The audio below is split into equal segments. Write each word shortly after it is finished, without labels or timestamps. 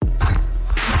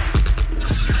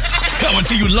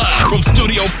to you live from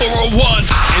Studio 401.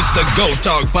 It's the Go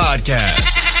Talk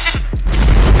Podcast.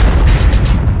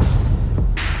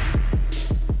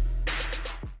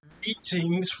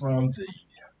 Greetings from the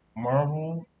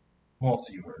Marvel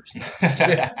multiverse.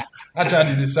 I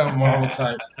tried to do something Marvel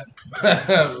type.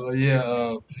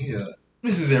 Yeah.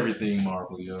 This is everything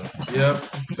Marvel, yo. Yep.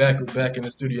 Back in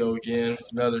the studio again.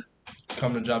 Another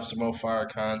coming to drop some more fire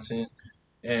content.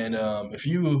 And if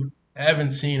you haven't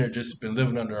seen or just been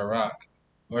living under a rock,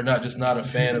 or not a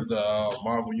fan of the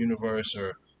Marvel universe,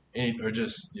 you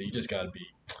just gotta be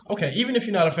okay. Even if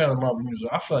you're not a fan of the Marvel universe,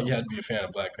 I feel like you had to be a fan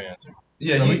of Black Panther.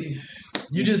 Yeah, so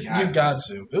you got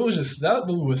to. It was just that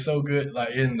movie was so good.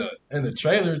 Like in the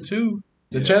trailer too.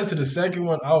 The trailer to the second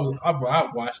one, I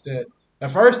watched that.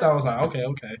 At first, I was like, okay,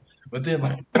 but then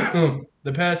like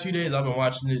the past few days, I've been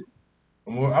watching it.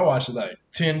 I watched it like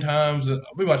 10 times.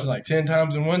 We watched it like 10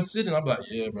 times in one sitting. I'm like,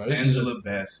 yeah, bro. Angela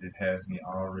Bassett has me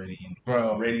already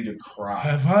ready to cry.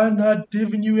 Have I not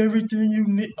given you everything you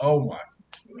need? Oh my.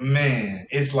 Man,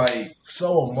 it's like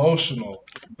so emotional.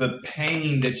 The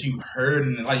pain that you heard,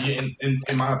 and like in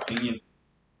my opinion,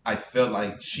 I felt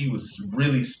like she was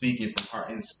really speaking from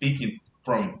heart and speaking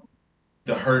from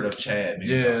the hurt of Chad.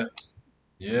 Yeah.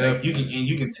 Like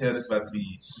you can tell this about to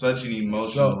be such an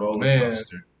emotional roller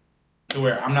coaster. To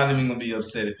where I'm not even gonna be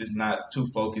upset if it's not too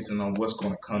focusing on what's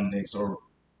gonna come next or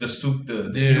the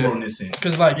hero-ness in it.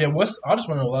 Because like I just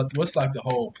want to know what's like the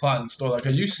whole plot and story, like,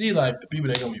 because you see like the people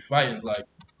they're gonna be fighting is like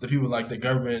the people like the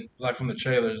government, like from the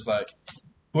trailers, like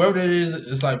whoever it is,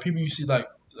 it's like people you see like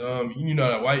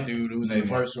that white dude who was in the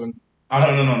first one. Oh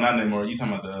no, not anymore. You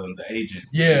talking about the agent?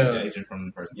 Yeah, the agent from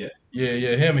the first. Yeah,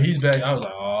 him. He's back. I was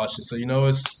like, oh shit. So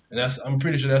I'm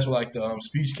pretty sure that's what like the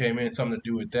speech came in, something to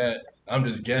do with that. I'm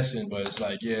just guessing, but it's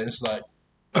like it's like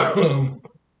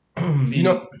see,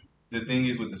 the thing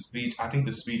is with the speech. I think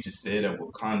the speech is said at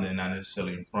Wakanda and not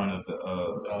necessarily in front of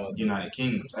the United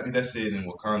Kingdoms. I think that's said in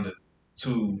Wakanda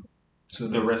to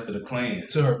the rest of the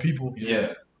clans, to her people.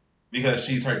 Yeah. Because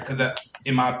she's hurt. Because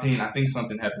in my opinion, I think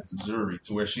something happens to Zuri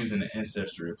to where she's in the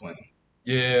ancestral plane.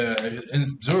 Yeah,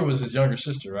 and Zuri was his younger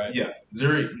sister, right? Yeah,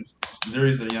 Zuri's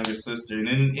the younger sister, and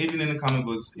then even in the comic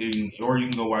books, or you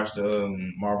can go watch the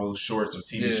Marvel shorts or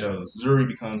TV shows. Zuri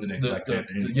becomes the next Black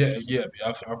Panther.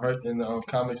 I've heard in the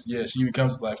comics. Yeah, she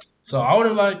becomes Black. So I would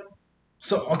have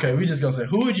okay, we just gonna say,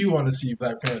 who would you want to see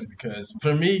Black Panther? Because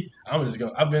for me,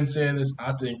 I've been saying this.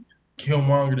 I think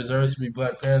Killmonger deserves to be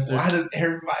Black Panther. Why does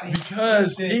everybody?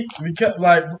 Because I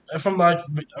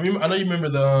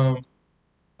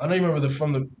know you remember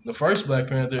from the first Black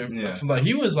Panther. Yeah. From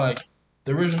he was like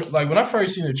the original. Like when I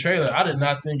first seen the trailer, I did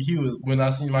not think he was. When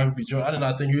I seen Michael B. Jordan, I did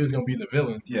not think he was gonna be the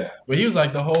villain. Yeah. But he was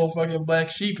like the whole fucking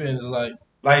black sheep, and it's like.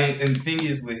 And the thing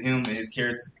is with him and his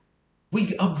character,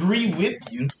 we agree with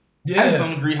you. Yeah. I just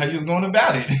don't agree how you was going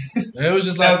about it. It was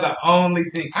just that was the only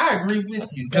thing. I agree with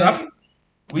you.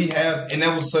 We have, and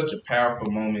that was such a powerful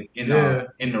moment in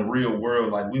the real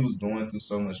world. Like we was going through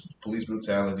so much police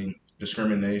brutality,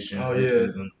 discrimination,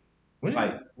 racism. When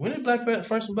did Black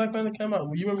Panther come out?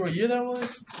 You remember what year that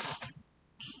was?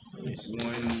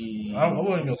 20. I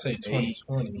wasn't gonna say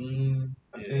 2020.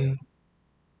 Yeah.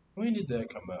 When did that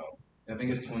come out? I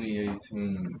think it's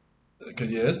 2018. Cause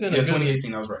it's been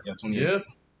 2018. I was right. Yeah, 2018. Yeah,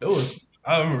 it was.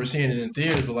 I remember seeing it in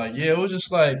theaters, but it was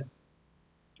just like.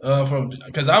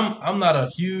 Because I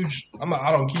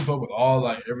don't keep up with all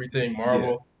like everything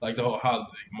Marvel, like the whole how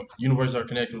the universes are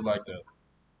connected with like the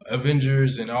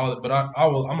Avengers and all that. But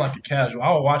I'm like a casual.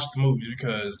 I will watch the movies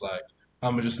because like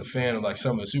I'm just a fan of like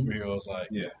some of the superheroes like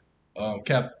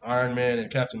Iron Man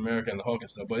and Captain America and the Hulk and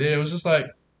stuff. But yeah, it was just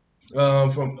like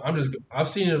I've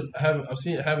seen it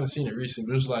haven't seen it recently.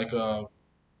 But it was like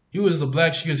he was the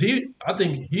black because I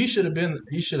think he should have been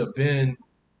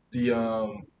the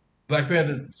Black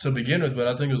Panther to begin with, but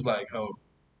I think it was like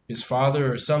his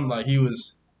father or something, like he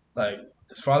was like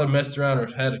his father messed around or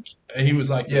and he was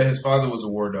like his father was a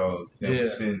war dog that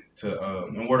was sent to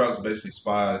and war dogs were basically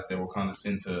spies that were kind of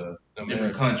sent to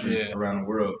different countries around the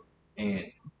world, and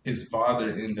his father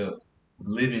ended up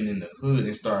living in the hood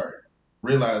and started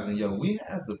realizing we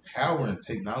have the power and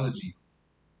technology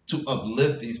to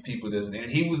uplift these people. And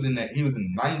he was in the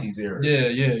 90s era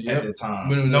at the time.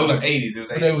 It was 80s. It was 80s.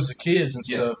 But it was the kids and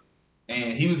stuff.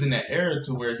 And he was in that era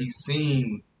to where he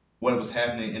seen what was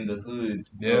happening in the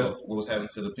hoods, what was happening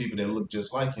to the people that looked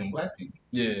just like him, black people.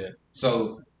 Yeah.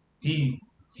 So he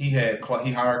hired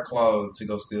Claude to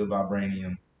go steal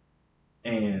vibranium,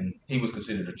 and he was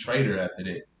considered a traitor after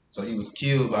that. So he was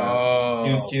killed by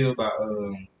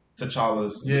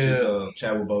T'Challa's, which is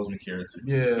Chadwick Boseman character.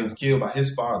 Yeah. He was killed by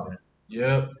his father.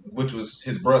 Yep. Which was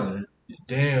his brother.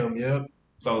 Damn. Yep.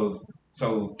 So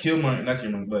Killmonger, not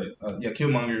Killmonger, but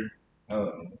Killmonger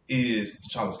is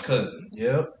T'Challa's cousin.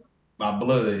 Yep. By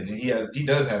blood, and he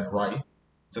does have the right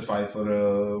to fight for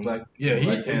the Black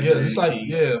Panther. It's like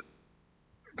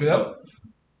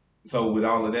So with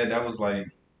all of that, that was like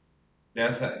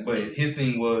but his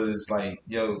thing was like,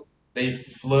 yo, they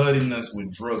flooding us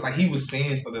with drugs. Like he was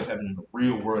saying stuff that's happening in the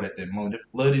real world at that moment.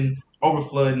 They're over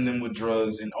flooding them with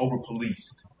drugs and over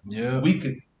policed. Yeah. We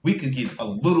could get a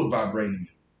little vibranium.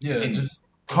 Yeah. And just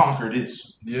conquer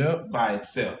this. Yeah. By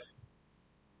itself.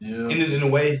 Yeah. In a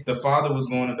way, the father was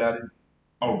going about it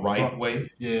a right way.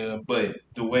 Yeah. But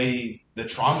the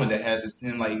trauma that happens to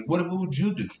him, like, what would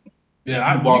you do?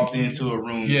 Yeah. If you walked into a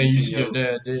room. Yeah, you see your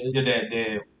dad dead. Your dad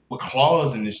dead with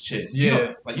claws in his chest.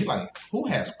 Yeah. You're like, who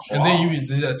has claws? And then you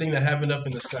see that thing that happened up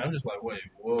in the sky. I'm just like, wait,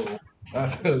 whoa.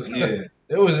 Yeah.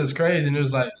 It was just crazy. And it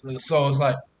was like, so it's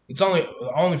like, I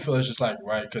only feel it's just like,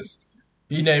 right, because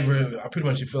I pretty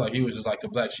much feel like he was just like the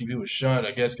black sheep. He was shunned,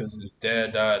 I guess, because his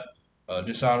dad died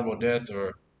dishonorable death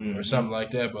or something like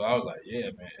that. But I was like,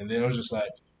 yeah, man. And then it was just like,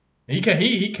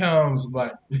 he comes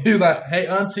like, he was like, hey,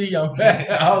 auntie, I'm back.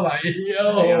 I was like,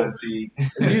 yo. Hey, auntie.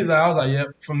 I was like, yeah.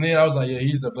 From then, I was like, yeah,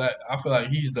 he's the black. I feel like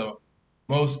he's the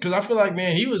most, because I feel like,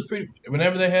 man, he was pretty,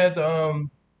 whenever they had the,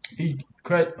 he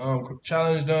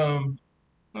challenged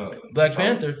Black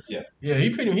Panther. Yeah. Yeah,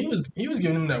 he was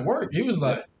giving him that work. He was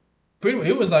like,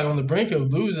 he was like on the brink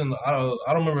of losing. I don't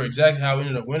remember exactly how he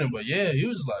ended up winning, but yeah, he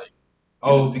was like,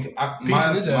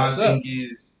 because my thing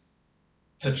is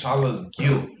T'Challa's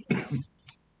guilt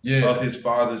of his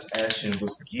father's action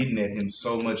was getting at him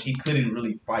so much he couldn't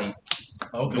really fight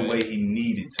the way he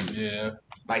needed to. Yeah,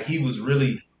 like he was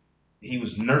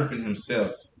nerfing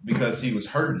himself because he was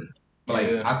hurting. But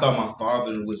I thought my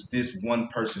father was this one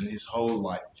person his whole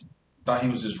life. Thought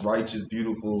he was just righteous,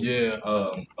 beautiful,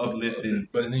 uplifting.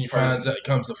 But then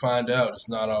comes to find out it's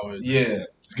not always as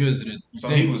good as it is. So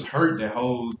he was hurt the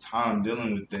whole time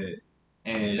dealing with that,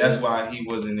 and that's why he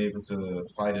wasn't able to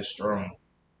fight as strong.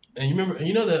 And you remember,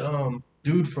 that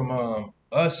dude from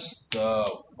Us, I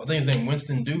think his name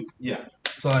Winston Duke. Yeah.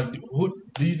 So like, what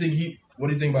do you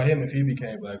think about him if he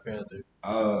became Black Panther?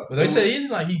 But they said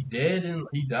he's like he died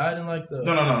in like the.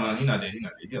 No, he's not dead.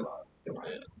 He's alive.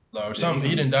 Or something.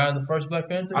 He didn't die in the first Black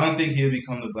Panther? I don't think he'll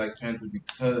become the Black Panther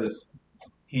because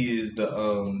he is the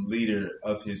leader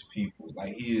of his people.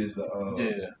 Like he is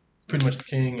the pretty much the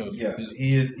king of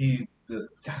he's the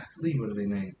God, what are they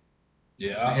named?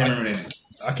 Yeah, I can't remember their name.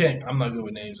 I can't. I'm not good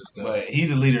with names and stuff. But he's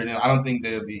the leader of them. I don't think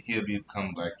he'll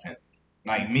become Black Panther.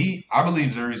 Like me, I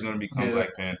believe Zuri's going to become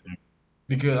Black Panther.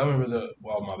 Because I remember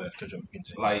my bad, catch up.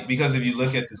 Like, because if you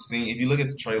look at the scene, if you look at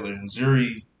the trailer,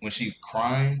 Zuri, when she's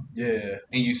crying, and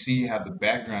you see how the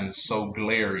background is so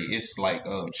glary, it's like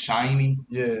shiny.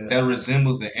 Yeah. That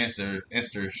resembles the Esther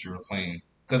she was playing.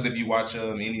 Because if you watch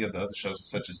any of the other shows,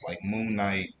 such as like Moon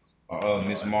Knight or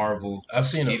Miss Marvel, I've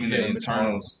seen even the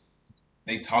Eternals,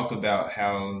 they talk about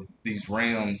how these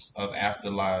realms of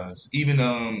afterlives, even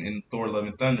in Thor: Love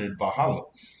and Thunder, Valhalla,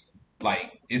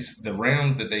 like it's the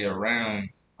realms that they around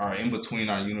are in between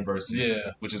our universes,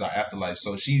 which is our afterlife.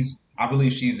 So I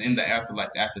believe she's in the afterlife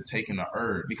after taking the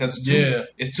herb, because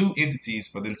it's two entities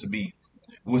for them to be,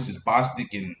 which is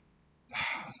Bostic and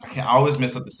I always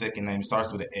mess up the second name. It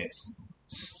starts with an S,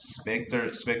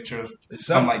 Spectra,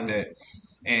 something like that.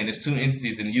 And it's two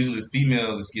entities, and usually the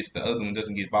female gets the other one,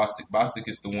 doesn't get Bostic. Bostic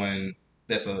is the one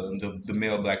that's the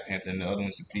male Black Panther, and the other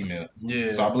one's the female.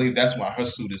 Yeah. So I believe that's why her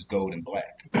suit is gold and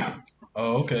black.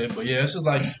 Oh, okay. But yeah, it's just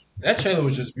like, that trailer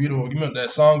was just beautiful. You remember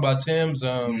that song by Tim's?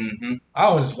 I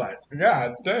was just like,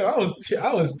 God damn, I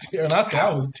was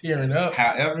tearing up.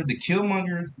 However, the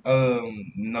Killmonger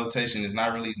notation is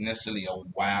not really necessarily a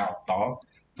wild thought,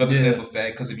 for the simple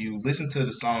fact, because if you listen to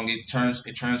the song, it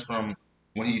turns from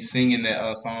when he's singing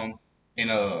that song, and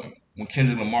when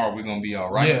Kendrick Lamar, "We're Gonna Be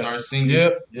Alright," starts singing.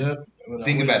 Yep.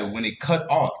 Think about it. When it cut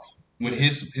off, when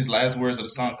his last words of the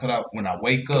song cut off, "When I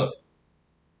wake up,"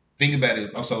 think about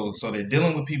it. So they're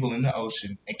dealing with people in the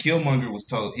ocean, and Killmonger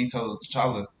told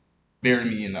T'Challa, "Bury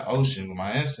me in the ocean with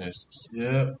my ancestors."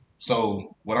 Yeah.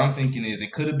 So what I'm thinking is,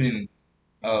 it could have been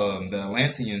the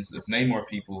Atlanteans, if Namor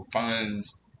people,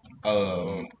 finds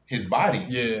his body.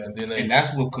 Yeah, and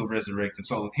that's what could resurrect him.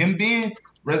 So him being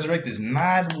resurrected is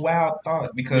not a wild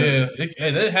thought, because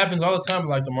that happens all the time in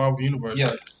like the Marvel universe.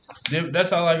 Yeah, like, that's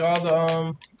how like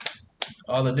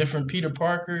all the different Peter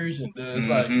Parkers and it's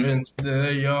like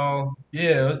y'all.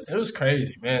 Yeah, it was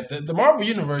crazy, man. The Marvel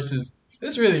universe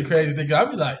it's really a crazy thing. I'd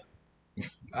be like,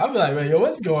 man, yo,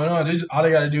 what's going on? All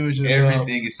they gotta do is just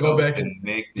everything is go so back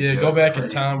connected. Go back in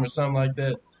time or something like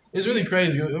that. It's really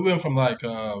crazy. It went from like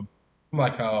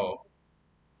how.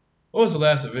 what was the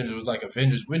last Avengers? It was like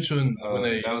Avengers. Which one when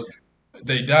they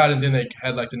died and then they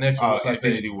had like the next one was like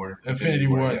Infinity War. Infinity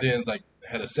War, and then like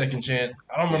had a second chance.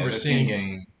 I don't remember seeing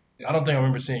Endgame. I don't think I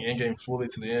remember seeing Endgame fully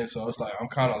to the end. So it's like I'm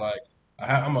kind of like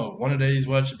I'm a one of days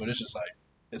watch it, but it's just like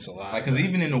it's a lot. Like because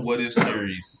even in the What If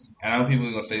series, and I know people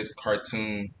are gonna say it's a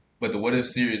cartoon, but the What If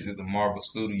series is a Marvel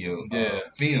Studio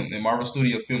film, and Marvel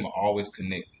Studio film are always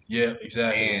connected. Yeah,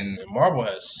 exactly. And Marvel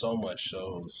has so much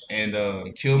shows. And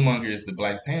Killmonger is the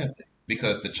Black Panther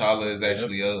because T'Challa is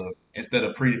actually instead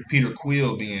of Peter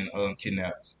Quill being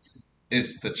kidnapped,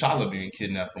 it's T'Challa being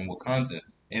kidnapped from Wakanda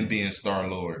and being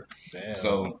Star-Lord. Damn.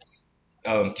 So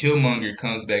Killmonger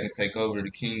comes back and take over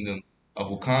the kingdom of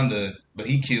Wakanda, but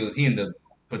he ended up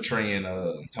portraying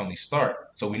Tony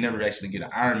Stark. So we never actually get an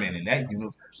Iron Man in that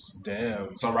universe.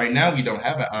 Damn. So right now we don't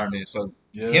have an Iron Man. So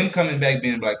him coming back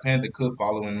being Black Panther could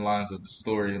follow in the lines of the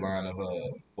storyline of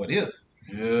What If.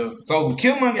 Yeah. So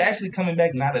Killmonger actually coming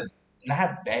back not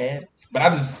bad. But I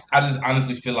just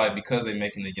honestly feel like because they're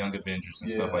making the Young Avengers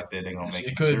and stuff like that, they're gonna make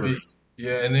it could be.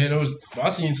 Yeah, and then I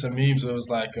seen some memes. It was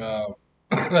like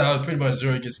pretty much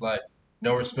Zuri gets like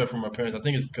no respect from her parents. I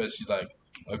think it's because she's like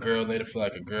a girl, and they feel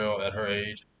like a girl at her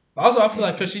age. Also, I feel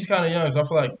like because she's kind of young, so I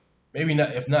feel like maybe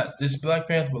not, if not this Black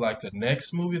Panther, but like the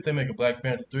next movie, if they make a Black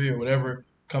Panther 3 or whatever,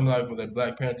 come like with a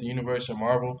Black Panther universe or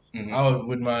Marvel, I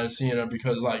wouldn't mind seeing her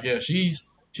because like she's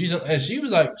and she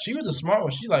was a smart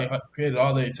one. She like created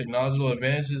all the technological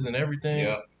advances and everything.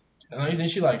 Yeah, and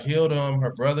she like healed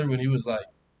her brother when he was like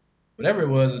whatever it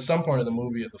was at some point of the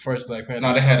movie at the first Black Panther.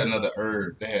 No, they had another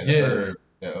herb. They had an herb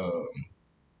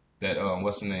that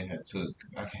what's the name that took?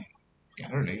 I can't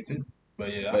forgot her name too.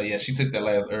 But yeah, she took that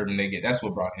last herb and that's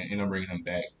what ended up bringing him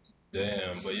back.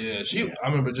 Damn, but yeah, I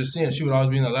remember just seeing she would always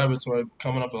be in the laboratory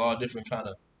coming up with all different kind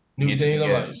of new things.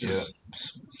 I'm like, just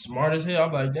smart as hell.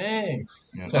 I'm like, dang.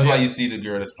 Yeah, so that's why you see the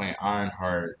girl that's playing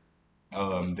Ironheart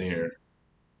there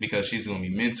because she's gonna be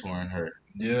mentoring her.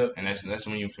 Yeah, and that's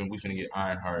when we finna get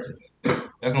Ironheart. That's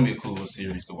gonna be a cool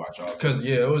series to watch also. Because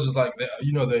it was just like when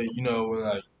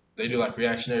like they do like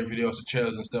reactionary videos to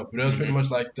trailers and stuff, but it was pretty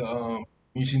much like the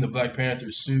you seen the Black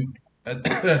Panther suit at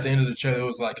the end of the trailer. It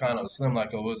was like kind of slim,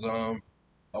 like it was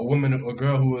a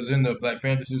girl who was in the Black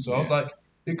Panther suit. So I was like,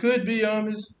 it could be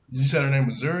you said her name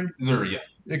was Zuri? Zuri, yeah.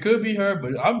 It could be her,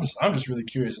 but I'm just really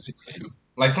curious to see.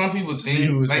 Like some people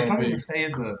think, like some people say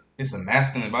it's a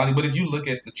masculine body, but if you look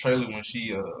at the trailer when she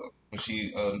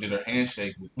did her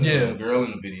handshake with the girl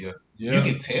in the video, you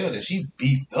can tell that she's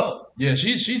beefed up. Yeah,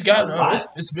 she's gotten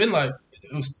it's been like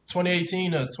it was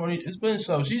 2018 or 20. It's been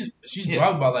so she's probably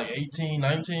about like 18,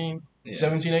 19,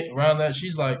 17, 18, around that.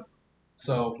 She's like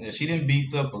she didn't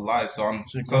beef up a lot. So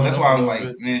that's why I'm like,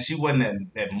 man, she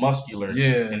wasn't that muscular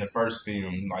in the first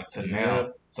film like to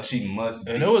now. So she must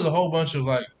be. And there was a whole bunch of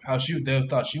like how they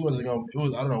thought she wasn't gonna. It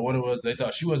was I don't know what it was. They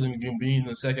thought she wasn't gonna be in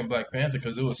the second Black Panther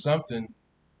because it was something.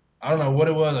 I don't know what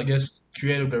it was. I guess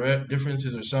creative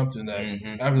differences or something that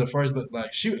after the first, but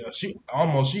like she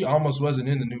almost wasn't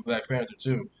in the new Black Panther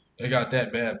too. It got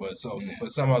that bad, but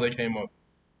somehow they came up.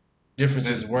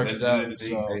 Differences worked out.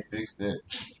 They fixed it.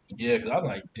 Yeah, because I'm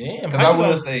like, damn. Because I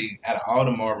will say, out of all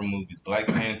the Marvel movies, Black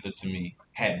Panther to me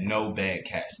had no bad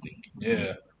casting.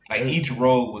 Yeah. Like each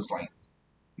role was like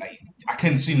I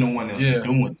couldn't see no one else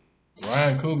doing it.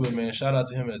 Ryan Coogler, man, shout out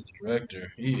to him as the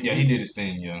director. He did his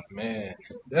thing, man.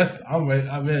 I'm ready.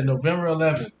 I'm in November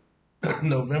 11th.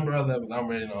 November 11th, I'm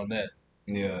ready on that.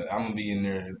 Yeah, I'm gonna be in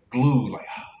there glued. Like,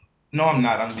 no, I'm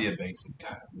not. I'm gonna be a basic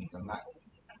guy. I'm not.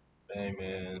 Hey,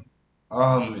 man.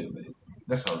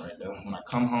 That's all right though. When I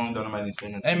come home, don't nobody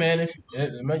say nothing. Hey man, if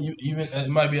it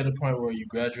might be at the point where you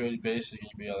graduated basic and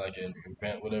you be at like an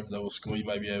event, whatever level school, you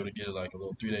might be able to get like a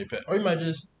little 3-day pass, or you might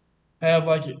just have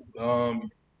like it.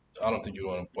 I don't think you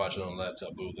want to watch it on a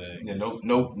laptop bootleg. Yeah,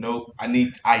 nope.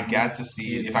 I got to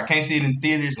see it. If I can't see it in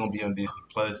theaters, it's gonna be on Disney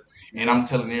Plus. And I'm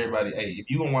telling everybody, hey, if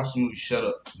you gonna watch the movie, shut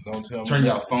up. Don't tell me. Turn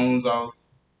your phones off.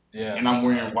 Yeah. And I'm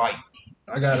wearing white.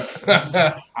 I'm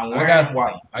wearing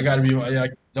white. I gotta be.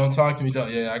 Don't talk to me.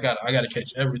 I gotta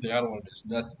catch everything. I don't want to miss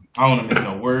nothing. I don't want to miss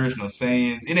no words, no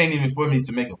sayings. It ain't even for me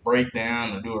to make a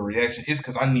breakdown or do a reaction. It's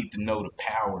because I need to know the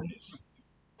powerness,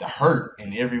 the hurt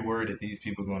in every word that these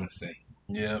people are gonna say.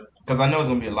 Yeah. Because I know it's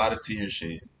gonna be a lot of tears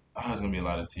shed. It's gonna be a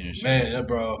lot of tears shed. Man,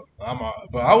 bro,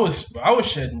 I was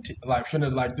shedding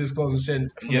finna like this close to shedding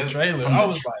from the trailer. I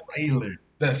was like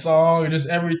that song, just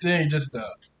everything, just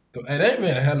and they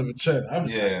made a hell of a trailer. I'm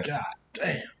just like, God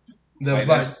damn.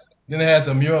 Then they had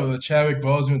the mural of the Chadwick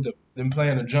Boseman with them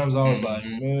playing the drums. I was like,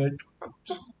 man.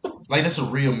 Like, that's a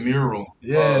real mural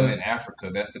in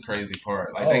Africa. That's the crazy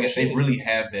part. Like, they really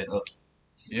have that up.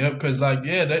 Yeah, because like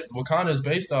Wakanda is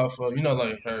based off of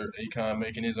like her Akon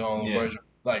making his own version.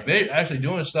 Like they actually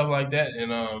doing stuff like that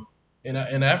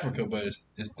in Africa, but it's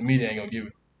the media ain't gonna give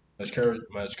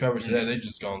much coverage to that. They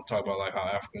just gonna talk about like how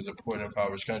Africa is a poor and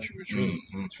impoverished country, which really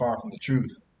it's far from the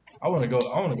truth. I want to go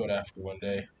to Africa one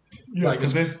day. Yeah,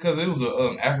 because it was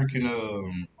a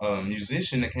African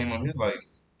musician that came on. He was like,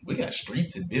 "We got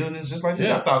streets and buildings just like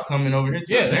that." I thought coming over here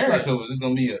to America was just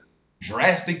gonna be a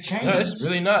drastic change. No, it's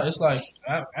really not. It's like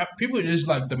people just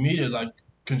like the media like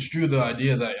construe the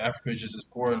idea that Africa is just as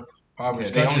poor and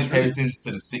impoverished. They only pay attention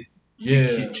to the sick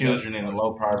children in the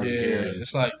low poverty areas.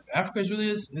 It's like Africa is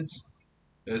really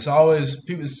it's always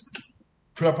people's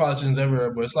politicians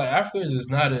everywhere, but it's like Africa is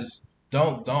not as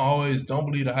don't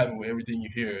believe the hype with everything you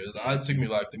hear. It took me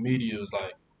like the media was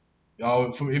like,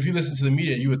 if you listen to the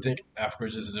media, you would think Africa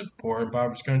is just a poor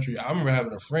impoverished country. I remember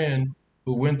having a friend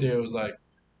who went there. It was like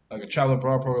a travel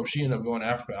abroad program. She ended up going to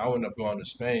Africa. I ended up going to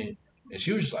Spain. And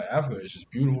she was just like, Africa is just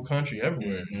beautiful country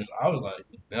everywhere. I was like,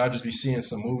 and I'd just be seeing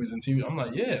some movies and TV. I'm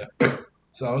like, yeah.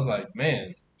 So I was like,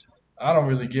 man, I don't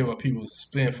really give up people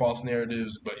spin false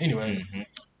narratives. But anyway,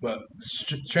 but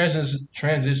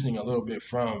transitioning a little bit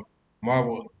from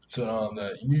Marvel to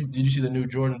did you see the new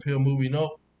Jordan Peele movie?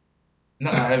 No,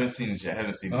 I haven't seen it yet. Man.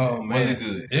 Was it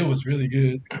good? It was really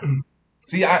good.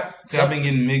 See, I've been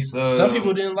getting mixed. Some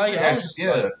people didn't like it.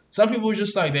 Like, some people were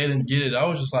just like they didn't get it. I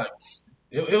was just like,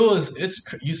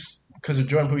 because of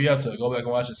Jordan Peele, you have to go back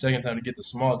and watch it a second time to get the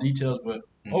small details. But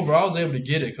overall, I was able to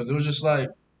get it because it was just like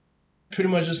pretty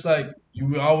much just like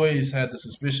you always had the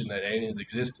suspicion that aliens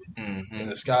existed in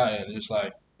the sky, and it's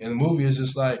like in the movie, it's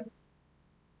just like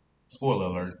spoiler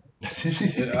alert.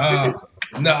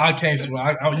 No, I can't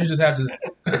spoil. You just have to.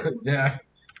 Yeah,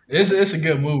 it's a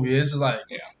good movie. It's like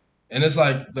and it's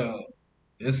like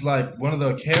one of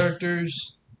the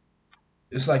characters.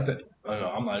 It's like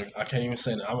I can't even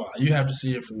say that. You have to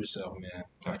see it for yourself, man.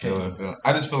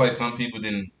 I just feel like some people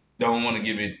don't want to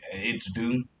give it its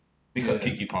due because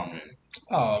Keke Palmer.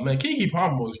 Oh man, Keke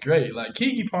Palmer was great. Like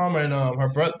Keke Palmer and her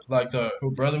brother, like her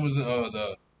brother was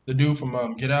the dude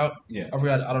from Get Out. Yeah, I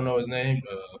forgot. I don't know his name.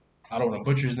 I don't want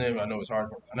to butcher his name. I know it's hard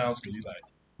to pronounce because he's like.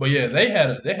 But yeah, they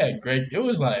had great. It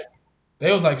was like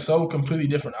they was like so completely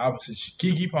different opposites.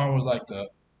 Keke Palmer was like the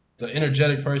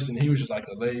energetic person. He was just like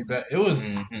the laid back. It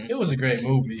was a great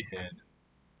movie. And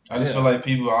I just feel like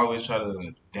people always try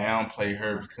to downplay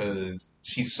her because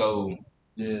she's so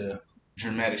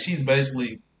dramatic. She's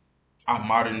basically our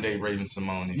modern day Raven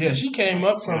Simone. Yeah, she came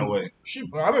up from. I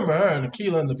remember her in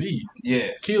Keela and the Bee.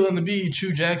 Yes, Keela and the Bee,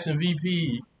 True Jackson,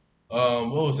 VP.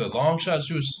 What was it? Long Shot.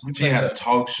 She had a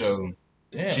talk show.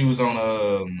 Damn. She was on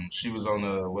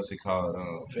what's it called?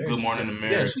 Good Morning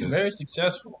America. Yeah, she's very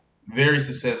successful. Very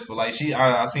successful. Like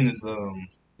I seen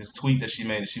this tweet that she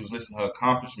made. And she was listing her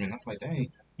accomplishment. I was like,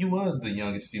 dang, you was the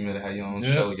youngest female to have your own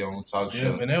show, your own talk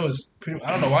show. And it was pretty.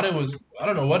 I don't know what it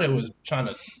was trying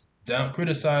to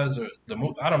criticize or the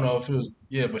movie. I don't know if it was.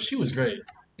 Yeah, but she was great.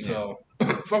 So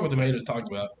fuck what the haters talked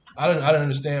about. I didn't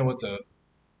understand what the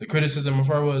criticism of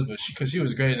her was, but because she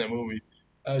was great in that movie.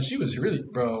 She was really,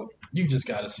 bro. You just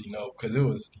gotta see Nope because it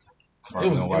was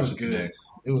good. Today.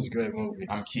 It was a great movie.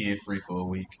 I'm kid free for a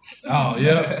week. Oh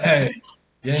yeah, hey,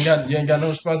 you ain't got no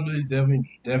responsibilities.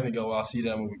 Definitely go out see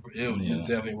that movie. It's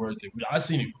definitely worth it. I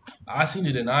seen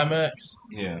it in IMAX.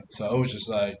 Yeah, so it was just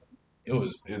like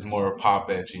it's more pop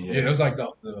at you. Yeah, it was like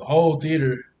the whole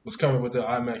theater was covered with the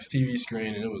IMAX TV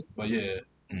screen, and it was. But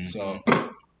so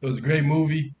it was a great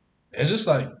movie. And just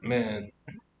like man.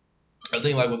 I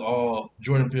think like with all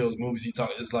Jordan Peele's movies,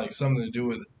 it's like something to do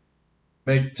with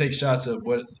take shots of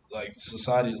what like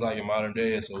society is like in modern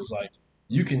day. So it's like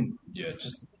you can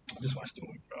just watch the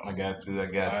movie, bro. I got to.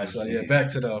 Right, so back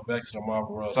to the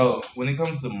Marvel world. So when it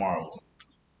comes to Marvel,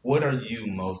 what are you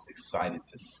most excited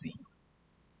to see?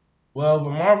 Well,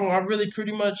 with Marvel, I really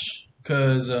pretty much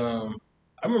because I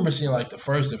remember seeing like the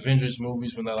first Avengers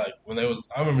movies when I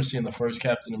remember seeing the first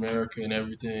Captain America and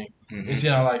everything, and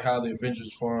seeing how the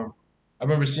Avengers formed. I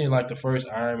remember seeing like the first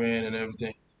Iron Man and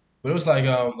everything, but it was like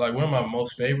one of my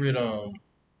most favorite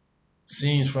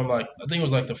scenes from like I think it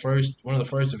was like one of the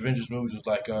first Avengers movies was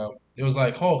like it was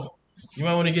like Hulk, you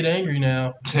might want to get angry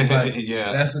now. Like,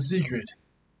 that's the secret.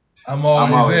 I'm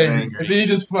always angry. And then he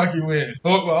just fucking went. I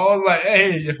was like,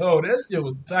 hey yo, that shit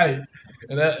was tight.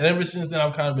 And ever since then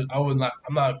I'm not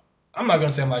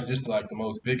gonna say I'm like just like the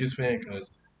most biggest fan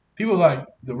because. People like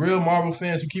the real Marvel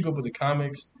fans who keep up with the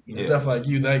comics and stuff like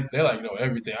you, they like know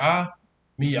everything. I'm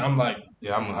like,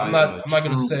 I'm not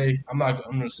gonna say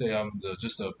I'm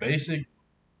just a basic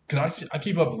because I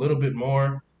keep up a little bit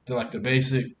more than like the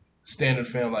basic standard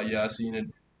fan. Like I seen it,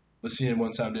 but seeing it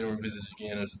one time, then revisit it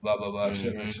again, as blah blah blah, et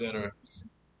cetera, et cetera.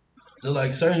 So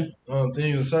like certain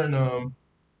things, certain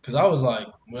because I was like,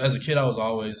 as a kid, I was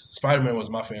always Spider-Man was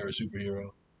my favorite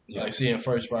superhero. Yeah. Like seeing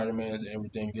first Spider-Mans and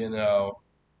everything. Then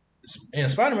and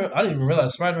Spider-Man, I didn't even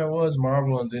realize Spider-Man was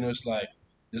Marvel, and then it's like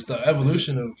it's the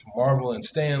evolution of Marvel and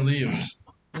Stan Lee.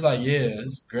 It's like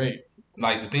it's great.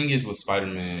 Like the thing is with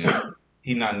Spider-Man,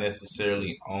 he not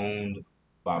necessarily owned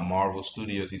by Marvel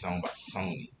Studios. He's owned by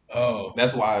Sony. Oh,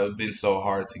 that's why it's been so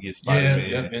hard to get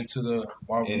Spider-Man into the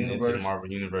Marvel universe. Into the Marvel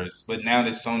universe. But now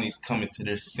that Sony's coming to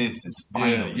their senses,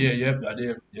 finally, I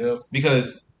did,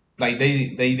 because like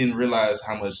they didn't realize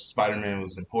how much Spider-Man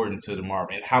was important to the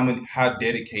Marvel and how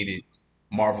dedicated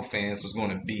Marvel fans was going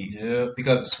to be. Yeah,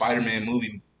 because the Spider-Man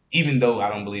movie. Even though I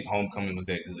don't believe Homecoming was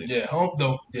that good. Yeah,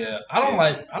 I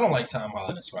don't like Tom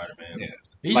Holland as Spider-Man. Yeah.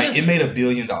 It made $1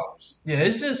 billion. Yeah,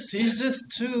 he's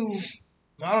just too.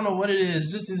 I don't know what it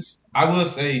is. I will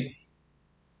say,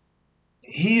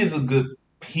 he is a good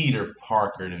Peter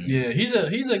Parker to me. Yeah, he's a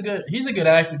good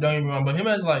actor. Don't get me wrong, but him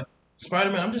as like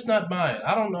Spider-Man, I'm just not buying.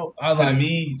 I don't know. To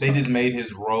me, they just made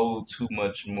his role too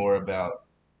much more about.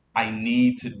 I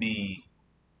need to be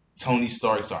Tony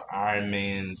Stark's or Iron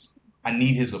Man's. I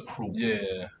need his approval.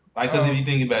 Yeah. Like, because if you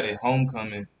think about it,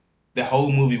 Homecoming, the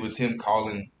whole movie was him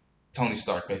calling Tony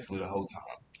Stark basically the whole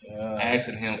time.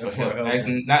 Asking him for help.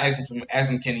 Asking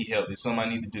can he help? There's something I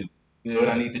need to do. What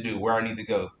I need to do. Where I need to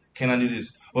go. Can I do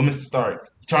this? Well, Mr. Stark,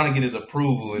 trying to get his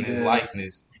approval and his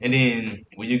likeness. And then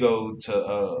when you go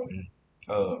to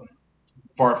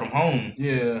Far From Home.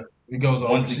 Yeah. It goes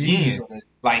once again.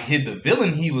 Like, the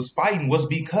villain he was fighting was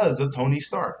because of Tony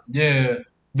Stark. Yeah.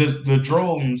 The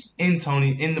drones in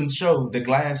the show, the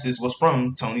glasses was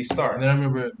from Tony Stark. And then I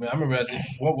remember at the,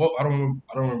 I don't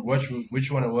remember which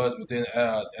one it was, but then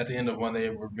at the end of one they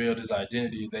revealed his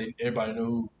identity. Everybody knew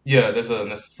who. Yeah, that's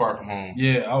Far From Home.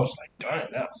 Yeah, I was like,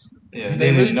 darn, that was. Yeah,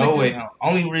 then really No Way Home.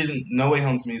 Only reason No Way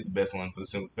Home to me is the best one for the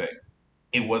simple fact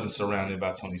it wasn't surrounded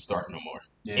by Tony Stark no more.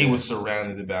 Yeah. It was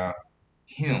surrounded about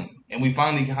him, and we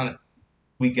finally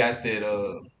we got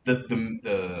that.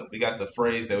 We got the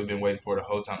phrase that we've been waiting for the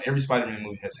whole time. Every Spider-Man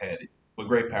movie has had it. With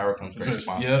great power comes great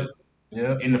responsibility.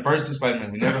 Yep. In the first two Spider-Man,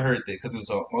 we never heard that because it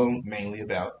was mainly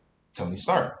about Tony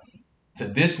Stark. To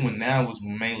this one now was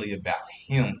mainly about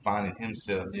him finding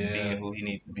himself and being who he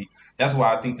needs to be. That's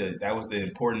why I think that was the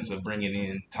importance of bringing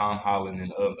in Tom Holland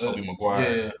and Tobey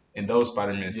Maguire and those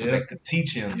Spider-Mans because they could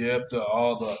teach him. Yep,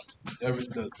 the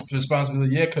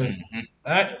responsibility. Yeah, because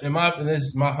this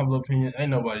is my humble opinion,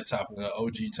 ain't nobody topping the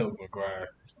OG Tobey Maguire.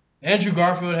 Andrew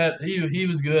Garfield he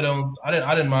was good on. I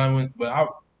didn't mind but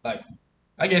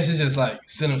I guess it's just like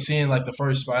seeing like the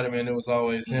first Spider-Man. It was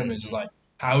always him and just like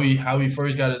how he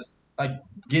first got his. Like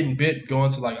getting bit, going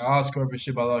to like Oscorp and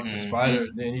shit by like the spider,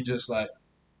 and then he just like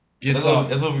gets off.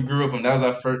 That's what we grew up on. That was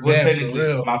our first. Well,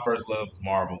 technically, my first love of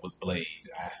Marvel was Blade.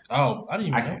 I didn't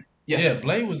even know. Yeah,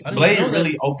 Blade was. Blade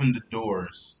really opened the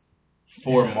doors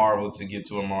for Marvel to get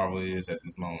to where Marvel is at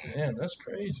this moment. Yeah, that's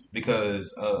crazy.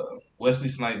 Because Wesley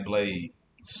Snipes' Blade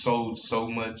sold so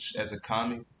much as a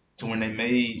comic to when they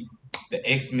made the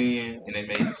X-Men and they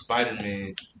made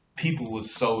Spider-Man. People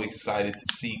was so excited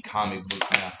to see comic books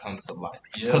now come to life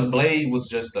because Blade was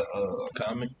just a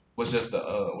comic. Was just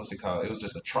a what's it called? It was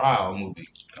just a trial movie.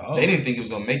 Oh. They didn't think it was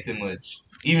gonna make them much,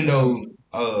 even though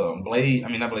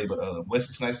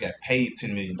Wesley Snipes got paid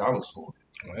 $10 million for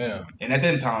it. Yeah, and at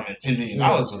that time, $10 million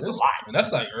was a lot. And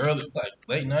that's like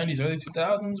late '90s, early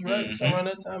 2000s, right? Mm-hmm. Somewhere around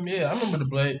that time. Yeah, I remember the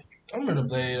Blade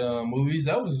movies.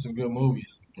 That was some good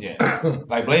movies. Yeah,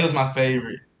 like Blade was my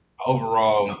favorite.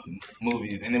 Overall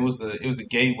movies, and it was the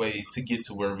gateway to get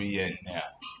to where we at now.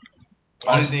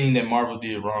 Only thing that Marvel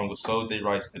did wrong was sold their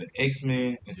rights to the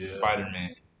X-Men and to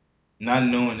Spider-Man, not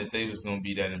knowing that they was going to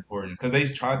be that important. Because they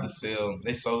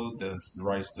sold the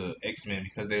rights to X-Men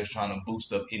because they was trying to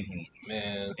boost up Inhumans.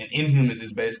 Man. And Inhumans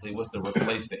is basically what's to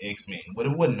replace the X-Men, but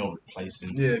it wasn't no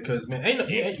replacing. Yeah, because man,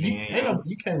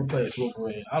 you can't replace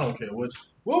Wolverine. I don't care which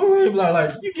Wolverine.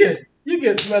 Like you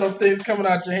get metal things coming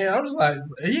out your hand. I'm just like,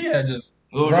 he had just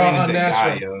Wolverine is that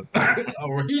guy, yo.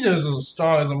 He just was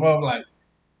strong as a mother. Like,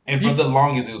 and for the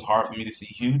longest, it was hard for me to see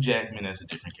Hugh Jackman as a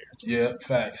different character. Yeah,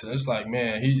 facts. It's like,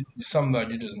 man, he's something like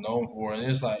you're just known for, and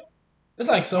it's like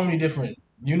so many different.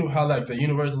 You know how like the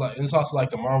universe, like it's also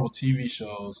like the Marvel TV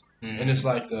shows, and it's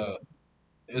like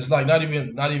not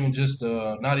even just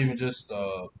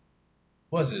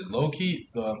was it Loki,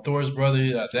 the Thor's brother,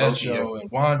 that Loki, show, and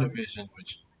WandaVision,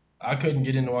 which I couldn't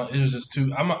get into. It was just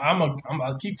too.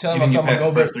 I keep telling myself I'm gonna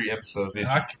go back. First 3 episodes.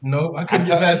 I couldn't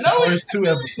get past the first 2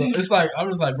 episodes. It's like I'm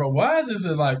just like, bro, why is this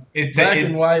in like it's black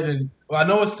and white? And I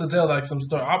know it's to tell like some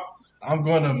story. I'm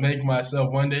going to make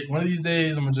myself one of these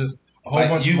days. I'm gonna just a whole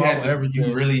bunch of Marvel everything.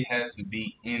 You really had to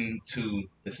be into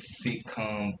the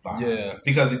sitcom vibe,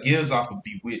 because it gives off a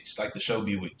Bewitched, like the show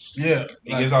Bewitched. Yeah,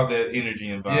 it gives off that energy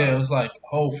and vibe. Yeah, it was like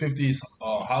whole 50s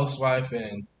housewife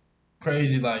and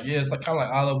crazy. Like it's like kind of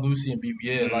like I Love Lucy and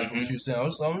BB. Like what you were saying.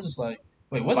 I'm just like,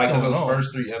 wait, what's going on? Like those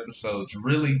first 3 episodes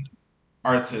really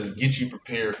are to get you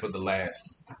prepared for the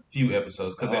last few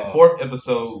episodes. Because that 4th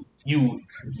episode,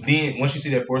 once you see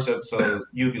that 4th episode,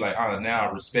 you'll be like, now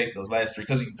I respect those last 3.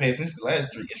 Because you pay attention to the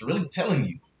last 3, it's really telling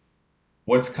you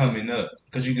what's coming up.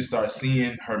 Because you can start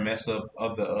seeing her mess up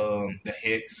of the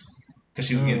Hex. Because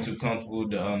she was getting too comfortable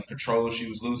with the control she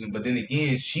was losing. But then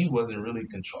again, she wasn't really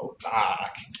controlled. I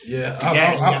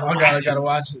gotta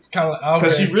watch it. Kind of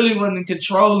because she really wasn't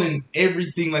controlling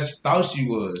everything like she thought she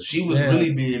was. She was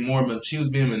really being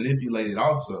manipulated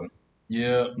also.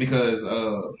 Yeah. Because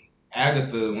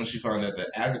Agatha, when she found out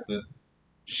that Agatha,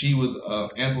 she was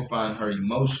amplifying her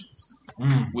emotions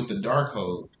with the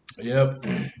Darkhold. Yep.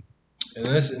 And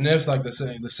it's like the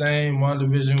same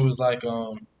WandaVision was like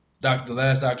the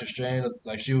last Doctor Strange,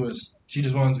 like she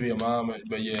just wanted to be a mom,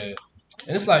 but yeah,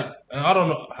 and it's like I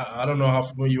don't know how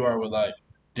familiar you are with like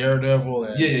Daredevil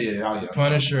and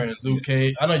Punisher and Luke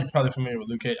Cage. I know you're probably familiar with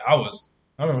Luke Cage. I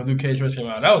remember Luke Cage first came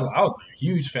out. I was a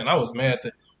huge fan. I was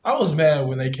mad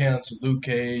when they canceled Luke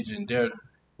Cage and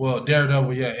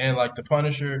Daredevil, and like the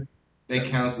Punisher. They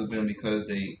canceled them because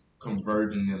they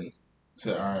converted them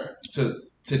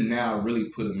to now really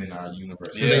put them in our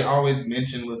universe. Because they always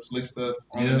mention little slick stuff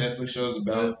on the Netflix shows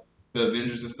about the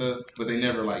Avengers and stuff, but they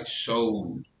never like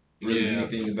showed really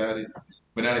anything about it.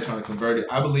 But now they're trying to convert it.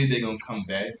 I believe they're gonna come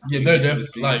back. Yeah, they're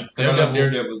definitely like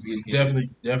Daredevil's getting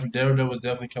hit. Daredevil's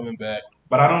definitely coming back.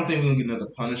 But I don't think we're gonna get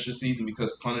another Punisher season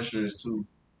because Punisher is too.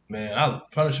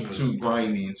 Punisher was too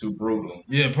grimy and too brutal.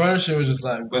 Yeah, Punisher was just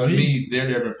like. But to me,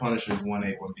 Daredevil and Punisher is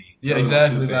 1A, 1B. Yeah,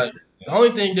 exactly. Like the only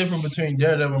thing different between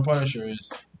Daredevil and Punisher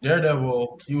is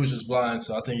Daredevil, he was just blind,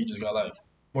 so I think he just got like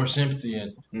more sympathy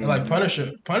and like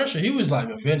Punisher, he was like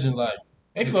avenging like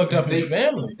they fucked up his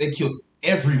family. They killed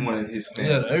everyone in his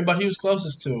family. Yeah, everybody he was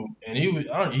closest to, and he was.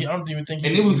 I don't even think.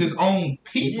 It was his own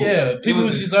people. Yeah, people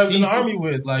he served in the army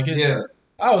with. Like,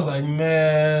 I was like,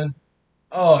 man.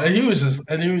 Oh, and he was just,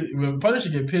 when Punisher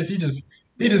get pissed, he just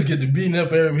get to beating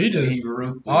up everybody.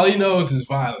 All he knows is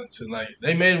violence, and like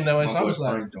they made him that way. So I was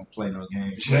like, Frank don't play no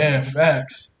games. Man,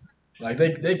 facts. Like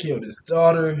they killed his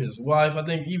daughter, his wife. I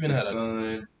think even his had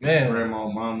son, grandma,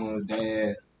 mama,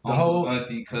 dad, uncles,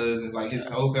 auntie, cousins. Like his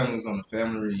whole family was on a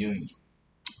family reunion,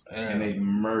 and they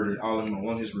murdered all of them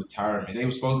on his retirement. They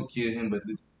were supposed to kill him, but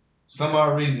some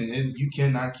odd reason you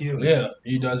cannot kill him. Yeah,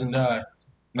 he doesn't die.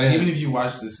 Like even if you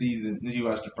watch the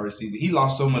first season, he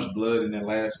lost so much blood in that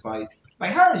last fight.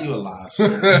 Like, how are you alive?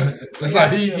 It's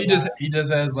like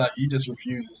he just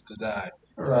refuses to die.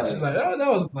 Right. So like that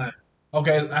was like,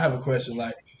 okay. I have a question.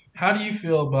 Like, how do you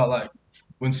feel about like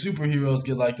when superheroes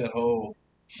get like that whole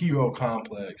hero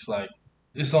complex? Like,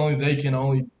 they can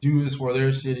only do this for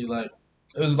their city. Like,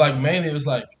 it was like mainly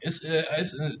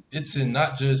it's in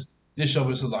not just this show,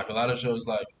 but it's like a lot of shows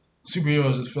like.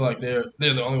 Superheroes just feel like they're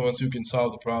the only ones who can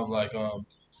solve the problem. Like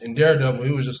in Daredevil,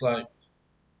 he was just like,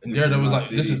 Daredevil was like,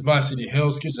 "This is my city,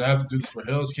 Hell's Kitchen. I have to do this for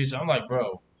Hell's Kitchen." I'm like,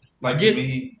 bro, like to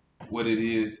me, what it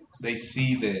is, they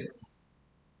see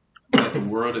that the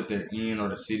world that they're in or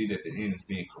the city that they're in is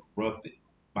being corrupted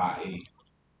by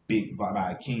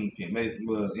a kingpin.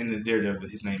 Well, in the Daredevil,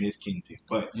 his name is Kingpin,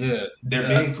 but they're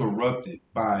being corrupted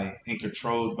by and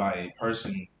controlled by a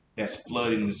person that's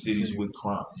flooding the cities with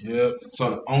crime. Yep. So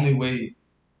the only way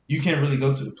you can't really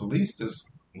go to the police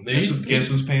because guess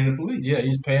who's paying the police? Yeah,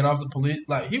 he's paying off the police.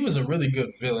 Like he was a really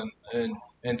good villain and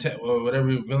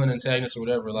whatever villain antagonist or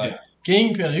whatever. Like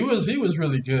Kingpin, he was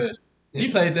really good. Yeah.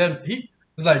 He played that. He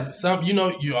was like some.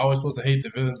 You're always supposed to hate the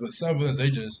villains, but some villains they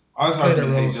just. I was hard to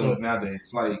hate villains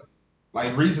nowadays.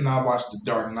 Like reason I watch The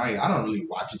Dark Knight, I don't really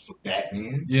watch it for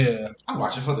Batman. Yeah, I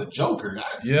watch it for the Joker.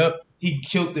 Yep. He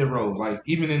killed their role, like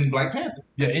even in Black Panther.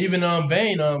 Yeah, even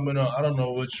Bane. When I don't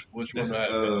know which that's,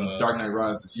 one. Dark Knight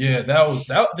Rises. Yeah,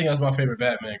 I think that's my favorite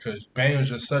Batman because Bane was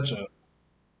just such a.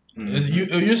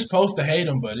 Mm-hmm. You're supposed to hate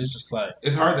him, but it's just like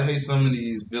it's hard to hate some of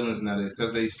these villains nowadays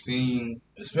because they seem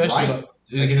especially right.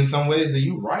 Like in some ways,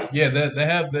 you right. Yeah, they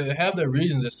have their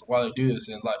reasons as to why they do this,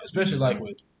 and like especially like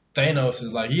with Thanos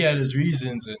is like he had his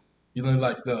reasons, and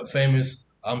like the famous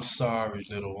 "I'm sorry,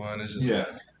 little one." It's just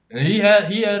and he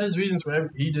had his reasons for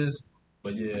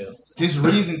but yeah, his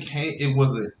reason came. It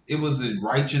was a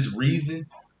righteous reason,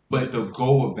 but the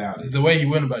go about it, the way he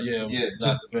went about was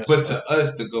not the best. But to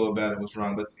us, the go about it was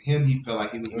wrong. But to him, he felt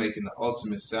like he was making the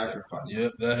ultimate sacrifice.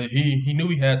 Yeah, he knew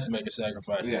he had to make a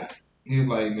sacrifice. Yeah, He was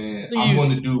like, man, I'm going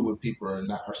to do what people are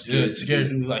scared to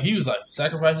do. Like he was like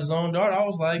sacrifice his own daughter. I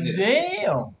was like,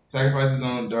 damn. Sacrifice his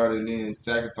own daughter and then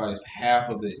sacrifice half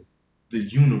of the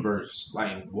universe.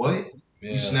 Like what?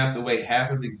 Yeah. You snapped away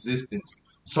half of existence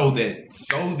so that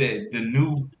the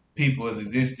new people of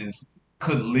existence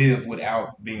could live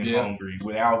without being hungry,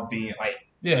 without being like.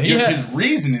 Yeah, his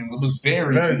reasoning was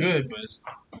very good, but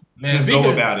man, just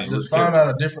go about it. Just found out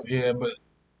a different but.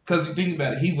 Because you think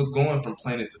about it, he was going from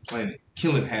planet to planet,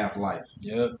 killing half life.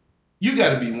 Yeah. You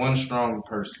got to be one strong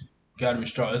person. Got to be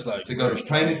strong. It's like to go from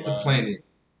planet to planet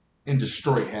and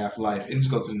destroy half life and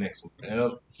just go to the next one.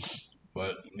 Yep.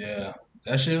 But yeah,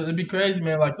 that shit it'd be crazy,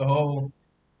 man. Like the whole.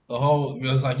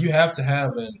 It's like you have to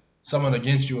have someone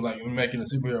against you, like when making a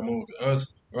superhero movie, or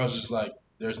else just like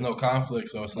there's no conflict,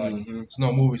 so it's like it's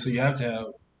no movie, so you have to have.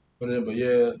 But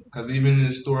yeah, because even in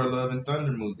the Thor: Love and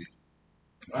Thunder movie.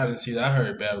 I didn't see that. I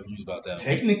heard bad reviews about that.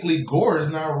 Technically, Gore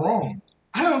is not wrong.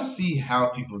 I don't see how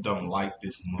people don't like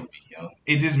this movie, yo.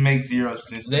 It just makes zero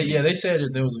sense. They said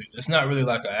that it's not really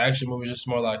like an action movie. It's just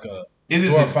more like a. It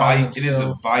is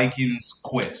a Viking's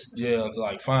quest. Yeah,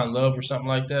 like find love or something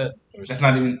like that. That's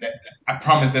not even. I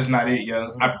promise that's not it,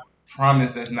 yo. I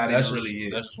promise that's not even really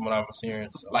it. That's what I was hearing.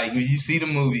 So. Like if you see the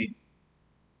movie,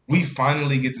 we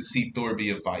finally get to see Thor be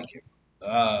a Viking.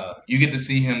 You get to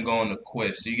see him go on a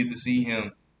quest. You get to see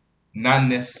him not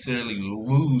necessarily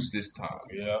lose this time.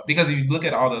 Yeah. Because if you look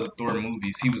at all the Thor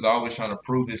movies, he was always trying to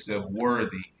prove himself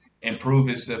worthy and prove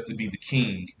himself to be the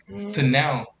king. To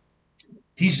now,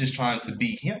 he's just trying to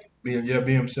be him. Be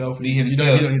himself. Be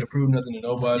himself. He don't need to prove nothing to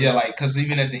nobody. Yeah, like, because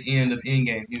even at the end of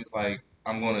Endgame, he was like,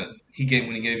 when he gave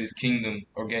his kingdom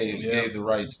or gave the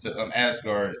rights to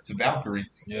Asgard to Valkyrie,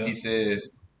 he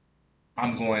says,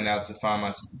 I'm going out to find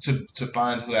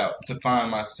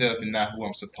myself and not who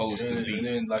I'm supposed to be. And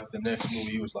then like the next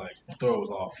movie, he was like Thor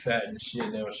was all fat and shit,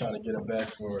 and they were trying to get him back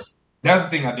for it. That's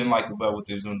the thing I didn't like about what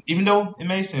they was doing. Even though it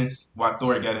made sense why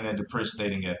Thor got in that depressed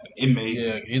state and it made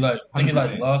he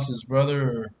lost his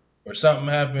brother or something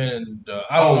happened. And,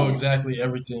 I don't know exactly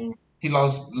everything. He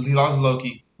lost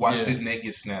Loki. Watched his neck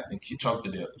get snapped and choked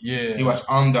to death. Yeah, he watched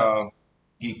Heimdall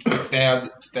get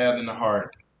stabbed in the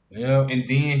heart. Yeah, and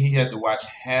then he had to watch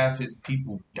half his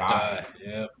people die.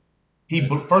 Yeah,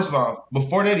 first of all,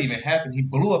 before that even happened, he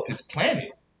blew up his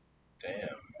planet.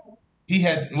 Damn. He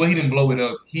didn't blow it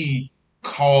up. He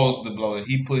caused the blow.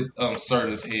 He put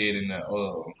Serta's head in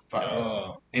the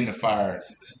fire. In the fire.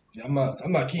 I'm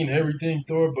not keen to everything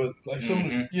Thor, but like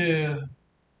some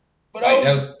But like,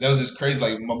 that was just crazy.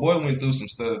 Like my boy went through some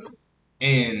stuff,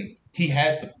 and he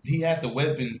had the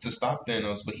weapon to stop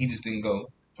Thanos, but he just didn't go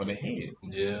for the head.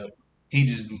 Yeah, he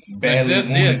just badly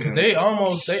wounded him. Because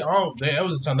that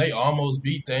was the time they almost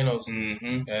beat Thanos,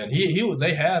 and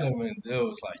they had him, and it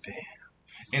was like damn.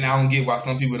 And I don't get why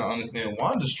some people don't understand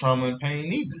Wanda's trauma and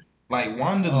pain either. Like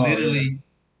Wanda literally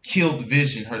killed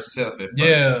Vision herself at first.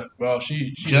 Yeah, bro.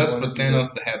 She just for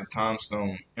Thanos to have a time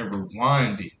stone and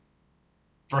rewind it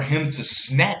for him to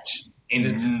snatch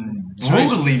and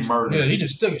brutally murder. Yeah, he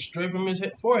just took it straight from his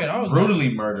forehead. I was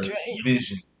brutally murdered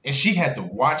Vision. And she had to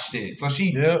watch that. So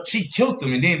she killed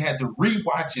him and then had to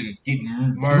rewatch him get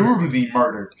brutally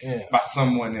murdered by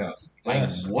someone else. Like,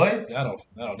 what? That'll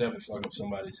definitely fuck up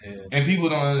somebody's head. And people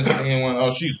don't understand when,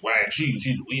 she's whack,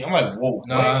 she's weak. I'm like, whoa.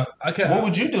 Nah, I can't. What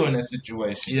would you do in that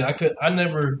situation? Yeah, I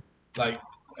never, like,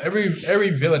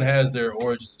 every villain has their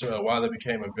origin story, why they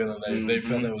became a villain. They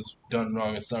felt it was done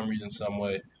wrong in some reason, some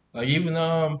way. Like, even,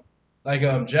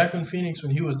 Jacqueline Phoenix,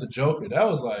 when he was the Joker, I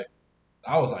was like,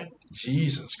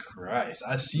 Jesus Christ!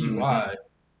 I see why.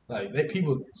 Like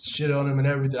people shit on him and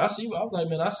everything. I was like,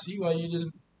 man, I see why you just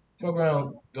fuck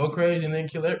around, go crazy, and then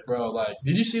kill it, bro. Like,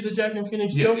 did you see the Jacqueline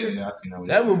Phoenix Joker? Yeah, I seen that.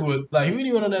 That movie was like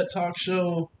he went on that talk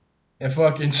show and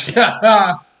fucking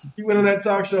he went on that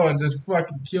talk show and just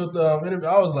fucking killed the interview.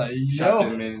 I was like, shot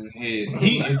him in the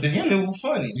head. To him, it was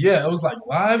funny. Yeah, it was like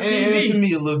live TV. And to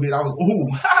me, a little bit, I was ooh,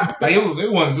 like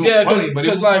it wasn't funny, but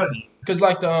it was like. Funny. Because,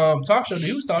 like, the talk show,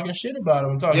 he was talking shit about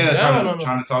him. Trying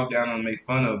to talk down on him, make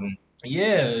fun of him.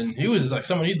 Yeah, and he was, like,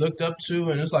 someone he looked up to,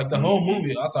 and it was, like, the whole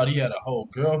movie. I thought he had a whole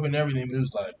girlfriend and everything, but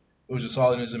it was just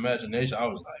all in his imagination. I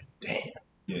was like, damn.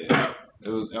 Yeah,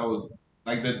 that was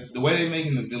like, the way they're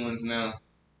making the villains now,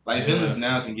 like, villains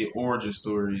now can get origin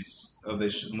stories of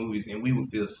their movies, and we would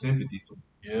feel sympathy for them.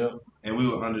 Yeah. And we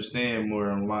would understand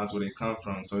more on lines where they come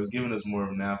from, so it's giving us more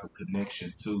of now of a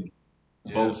connection, too.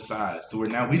 Both sides, to where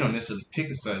now we don't necessarily pick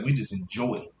a side, we just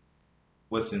enjoy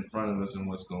what's in front of us and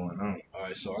what's going on. All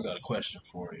right, so I got a question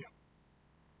for you: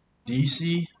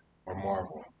 DC or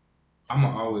Marvel? I'm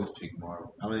gonna always pick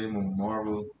Marvel. I mean, I'm a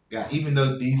Marvel guy. Even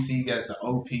though DC got the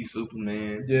OP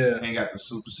Superman, and got the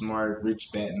super smart rich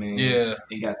Batman,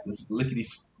 and got the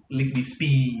lickety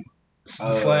speed.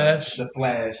 The Flash. The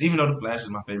Flash. Even though the Flash is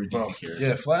my favorite DC character.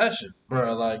 Yeah, Flash is,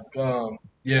 bro. Like,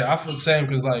 I feel the same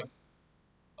because like,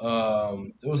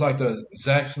 it was like the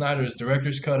Zack Snyder's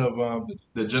director's cut of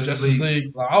the Justice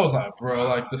League. Like, I was like, bro,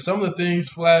 like some of the things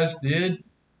Flash did,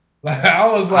 like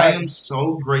I was like, I am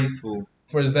so grateful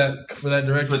for that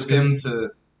director for them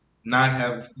to not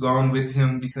have gone with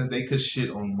him because they could shit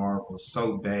on Marvel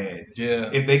so bad. Yeah,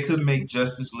 if they could make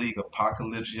Justice League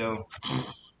Apocalypse,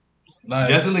 like,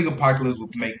 Justice League Apocalypse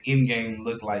would make Endgame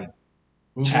look like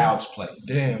child's play.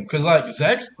 Damn, because like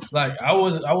Zack's, like I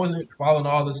wasn't following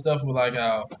all this stuff with like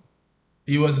how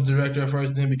he was the director at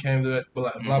first, then became the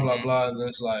blah blah blah, and then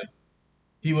it's like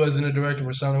he wasn't a director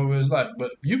for some movies. Like,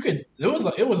 but you could. It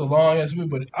was a long ass movie,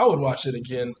 but I would watch it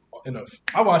again.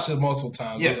 I watched it multiple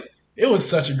times. Yeah, it was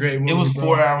such a great movie. It was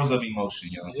 4 hours of emotion,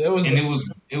 yo.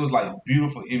 It was like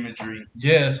beautiful imagery.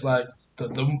 Yes, like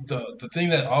the thing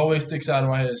that always sticks out in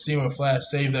my head is seeing when Flash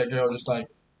saved that girl. Just like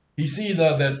he see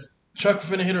that truck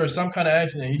finna hit her or some kind of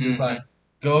accident, he just like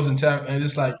goes and tap, and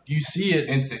it's like you see it.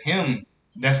 And to him,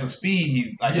 that's the speed.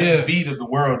 He's like that's the speed of the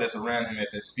world that's around him at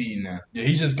that speed now. Yeah,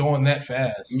 he's just going that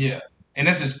fast. Yeah, and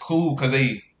that's just cool because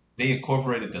they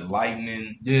incorporated the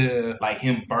lightning. Yeah, like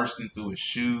him bursting through his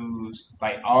shoes,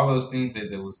 like all those things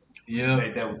that was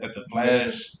that the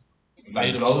Flash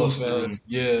like goes through.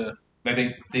 Yeah,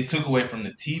 that they took away from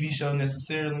the TV show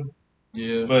necessarily.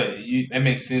 Yeah, but that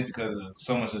makes sense because of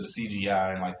so much of the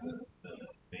CGI and like the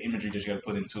imagery that you got to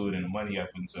put into it and the money you got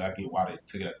to put into it. I get why they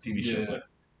took it out of the TV show, but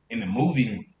in the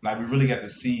movie, like we really got to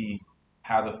see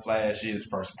how the Flash is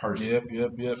first person.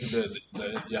 Yep.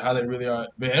 How they really are.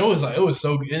 Man, it was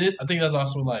so good. I think that's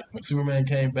also like when Superman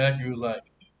came back, he was like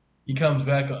he comes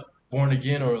back born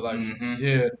again or like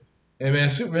And man,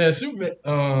 Superman.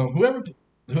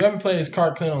 Whoever plays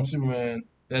Clark Kent on Superman.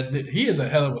 That he is a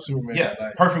hell of a Superman. Yeah,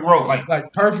 like, perfect role.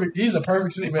 Like perfect. He's a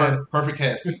perfect Superman. Perfect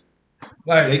casting.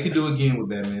 Like they could do again with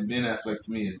Batman. Ben Affleck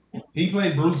to me, he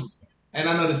played Bruce. And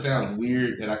I know this sounds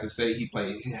weird that I could say he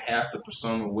played half the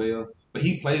persona well, but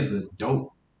he plays a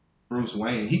dope Bruce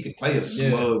Wayne. He could play a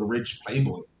smug, rich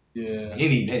playboy.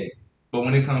 Any day. But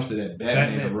when it comes to that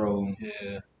Batman role,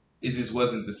 it just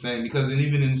wasn't the same because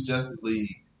even in his Justice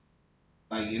League,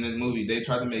 like in this movie, they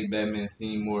tried to make Batman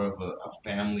seem more of a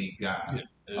family guy.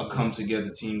 A come together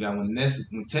team guy when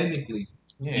technically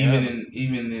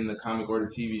even in the comic or the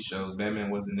TV show, Batman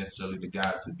wasn't necessarily the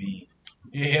guy to be.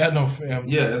 Yeah, he had no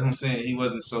family. Yeah, that's what I'm saying. He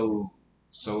wasn't so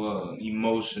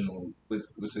emotional with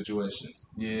situations.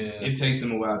 Yeah, it takes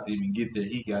him a while to even get there.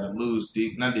 He got to lose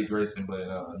not Dick Grayson, but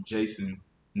Jason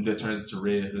that turns into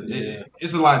Red Hood.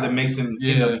 It's a lot that makes him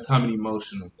end up becoming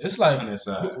emotional. It's like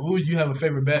who would you have a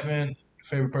favorite Batman?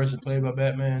 Favorite person played by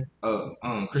Batman?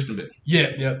 Christian Bale.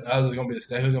 Yeah. I was gonna be the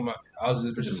same. I was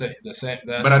just gonna say the same.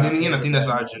 But I think that's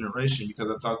our generation because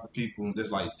I talk to people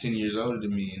that's like 10 years older than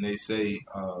me, and they say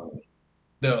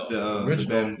the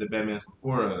original the Batmans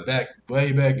before us,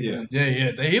 way back. Yeah.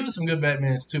 He was some good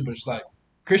Batmans too, but it's like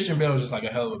Christian Bale was just like a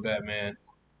hell of a Batman,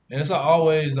 and it's like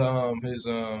always his his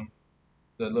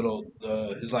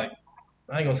like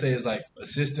I ain't gonna say his like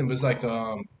assistant, but it's like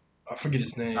the I forget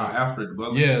his name. Alfred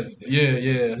Butler. Yeah.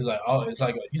 He's like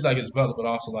he's like his brother, but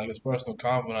also like his personal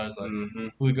confidant. It's like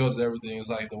who he goes to everything. It's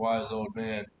like the wise old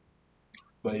man.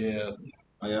 But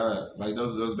like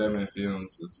those Batman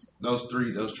films, those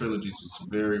trilogies was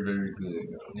very, very good.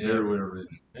 Very well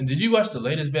written. And did you watch the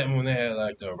latest Batman when they had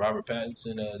like the Robert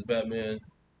Pattinson as Batman,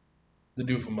 the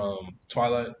dude from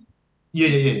Twilight?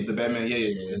 Yeah. The Batman.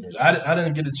 Yeah. I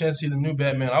didn't get a chance to see the new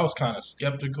Batman. I was kind of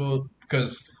skeptical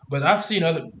but I've seen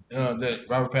other that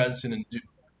Robert Pattinson and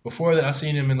before that I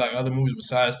seen him in like other movies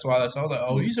besides Twilight. So I was like,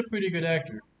 oh, he's a pretty good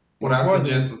actor. What I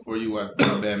suggest before you watch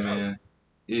the Batman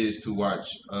is to watch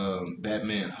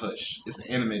Batman Hush. It's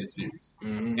an animated series,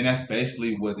 and that's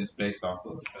basically what it's based off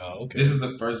of. Oh, okay. This is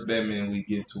the first Batman we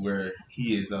get to where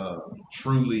he is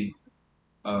truly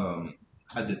a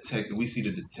detective. We see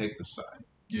the detective side.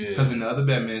 Yeah. Because in the other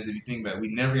Batmans, if you think about it, we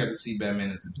never got to see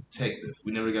Batman as a detective.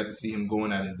 We never got to see him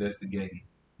going out investigating,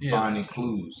 finding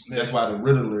clues. Man. That's why the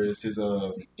Riddler is his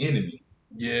enemy.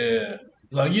 Yeah.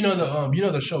 Like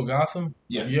the show Gotham?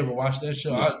 Yeah. Have you ever watched that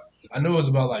show? Yeah. I know it was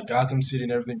about like Gotham City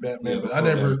and everything Batman, but I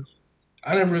never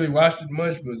really watched it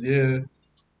much, but yeah.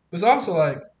 It's also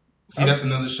like that's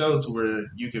another show to where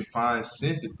you can find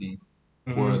sympathy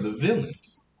for the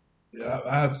villains.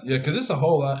 Yeah, because it's a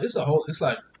whole lot. It's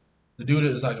like the dude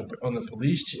that is like on the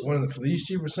police chief, one of the police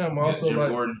chief or something. Also, Jim like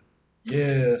Gordon.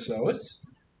 Yeah, so it's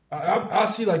I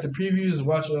see like the previews and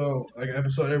watch like an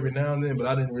episode every now and then, but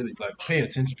I didn't really like pay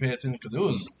attention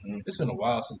because it's been a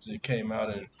while since it came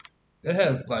out, and it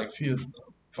had like a few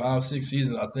 5-6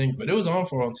 seasons I think, but it was on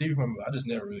TV from. I just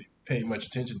never really paid much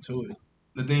attention to it.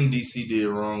 The thing DC did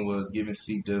wrong was giving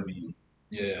CW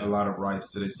a lot of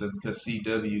rights to their stuff because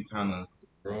CW kind of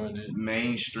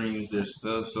mainstreams their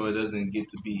stuff, so it doesn't get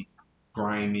to be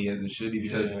grimy as it should be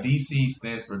because DC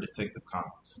stands for Detective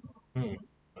Comics,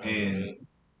 and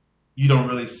you don't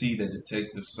really see the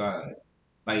detective side,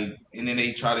 like, and then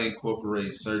they try to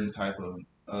incorporate certain type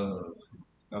of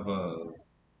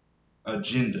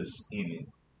agendas in it,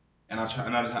 and I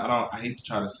hate to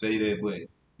try to say that, but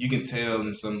you can tell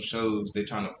in some shows they're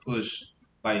trying to push,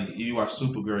 like if you watch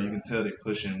Supergirl, you can tell they're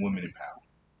pushing women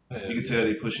empowerment. You can tell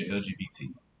they're pushing LGBT.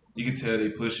 You can tell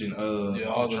they're pushing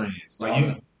all trans.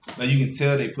 Like you can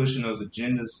tell they pushing those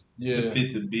agendas to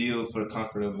fit the bill for the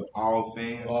comfort of all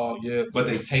fans. Oh yeah. But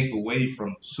they take away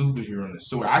from superhero in the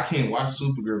story. I can't watch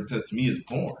Supergirl because to me it's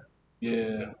boring.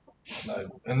 Yeah. Like,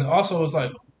 and also it's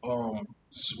like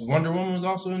Wonder Woman was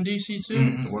also in DC too.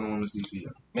 Mm-hmm. Wonder Woman was DC. Yeah.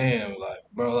 Man, like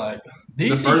bro, like DC.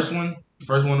 The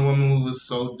first Wonder Woman was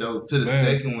so dope. To the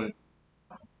second one,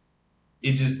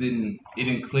 it just didn't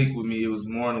click with me. It was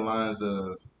more on the lines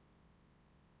of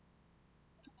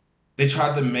they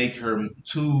tried to make her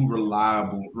too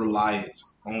reliant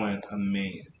on a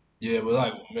man. Yeah, but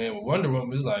like, man, with Wonder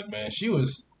Woman, it's like, man, she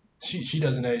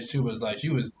doesn't age too, but it's like she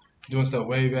was doing stuff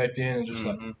way back then, and just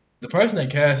like the person they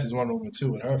cast is Wonder Woman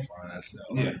too with her fine self.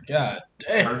 Like, God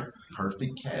damn,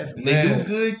 perfect casting. Man. They do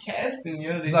good casting,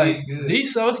 yo. They like did good. DC,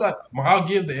 so it's like I'll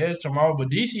give the edge to Marvel, but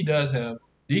DC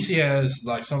has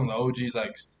like some of the OGs,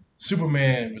 like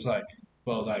Superman was like,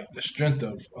 well, like the strength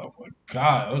of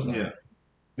God. It was like,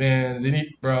 man,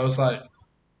 it's like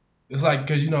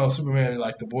because Superman,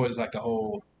 like the boys, like the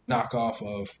whole knockoff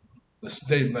of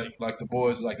they like the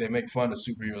boys, like they make fun of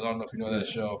superheroes. I don't know if you know that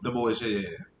show. The Boys, yeah.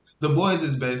 The Boys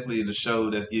is basically the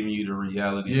show that's giving you the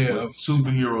reality of what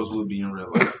superheroes would be in real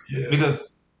life.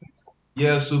 Because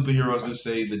superheroes do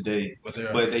save the day, but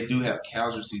they do have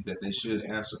casualties that they should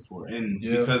answer for. And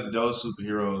because those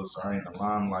superheroes are in the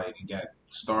limelight and got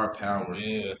star power,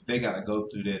 they got to go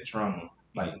through that trauma.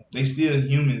 Like, they still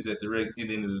humans at the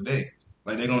end of the day.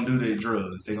 Like, they're gonna do their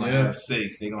drugs, they're gonna have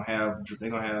sex, they're gonna have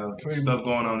stuff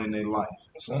going on in their life.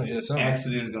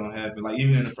 Accidents gonna happen. Like,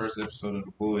 even in the first episode of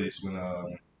The Boys, when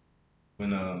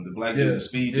the black dude, the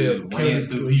speed dude, ran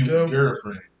through his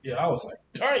girlfriend. Yeah, I was like,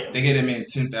 damn. They gave that man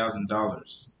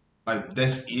 $10,000. Like,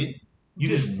 that's it. You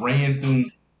just ran through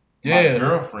my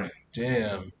girlfriend.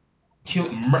 Damn.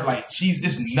 Killed, like,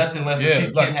 there's nothing left.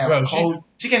 She can't have a cold.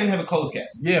 She can't even have a closed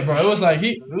casket. Yeah, bro. It was like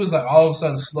all of a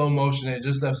sudden slow motion. They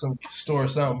just left some store or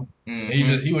something. And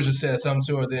he was just said something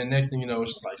to her. Then next thing you know,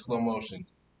 it's just like slow motion,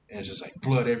 and it's just like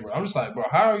blood everywhere. I'm just like, bro,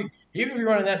 how are you? Even if you're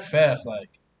running that fast, like,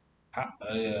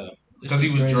 because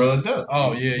he was drugged up.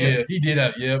 Oh yeah. He did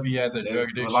have. Yeah, he had the drug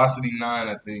addiction. Velocity 9,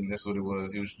 I think that's what it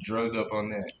was. He was drugged up on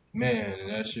that. Man, and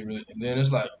that shit really. And then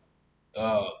it's like, do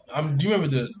you remember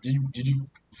did you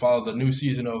follow the new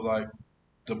season of like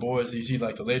The Boys? You see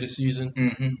like the latest season.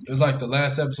 It was like the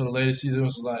last episode of the latest season. It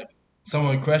was like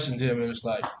someone questioned him and it was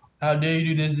like, "How dare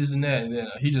you do this, and that?" And then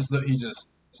he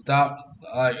just stopped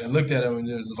like and looked at him and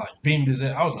then just like beamed his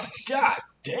head. I was like, God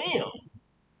damn.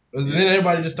 And then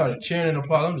everybody just started cheering and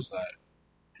applauding. I'm just like,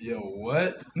 yo,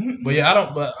 what? But yeah, I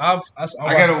don't. But I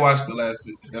gotta watch the last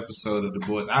episode of The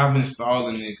Boys. I've been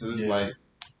stalling it because it's like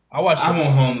I want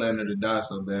Homelander to die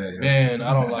so bad. Man,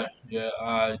 I don't like. Yeah,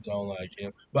 I don't like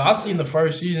him. But I've seen the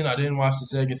first season. I didn't watch the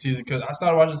second season because I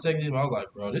started watching the second season. I was like,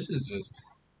 bro, this is just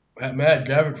mad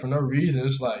graphic for no reason.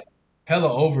 It's like hella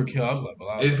overkill. I was like,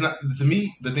 well, it's not to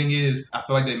me. The thing is, I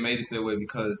feel like they made it that way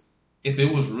because if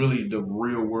it was really the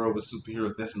real world with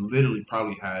superheroes, that's literally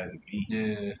probably how it'd be.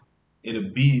 Yeah. It'll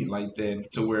be like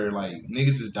that to where like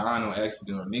niggas is dying on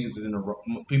accident or niggas is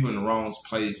people in the wrong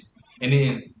place, and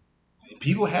then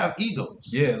people have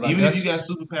egos. Yeah, like even if you got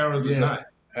superpowers or not,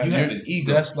 you have an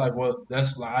ego. That's like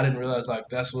I didn't realize like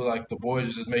that's what like The Boys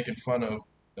is just making fun of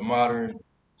the modern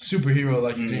superhero.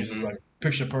 Like he's just like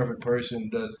picture perfect person,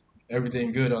 does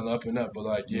everything good on the up and up. But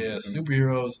like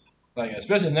superheroes, like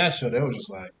especially in that show, they were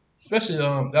just like, especially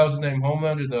that was his name,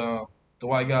 Homelander, the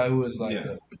white guy who was like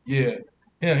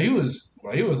he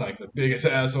was like the biggest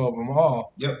asshole of them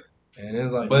all. Yep. And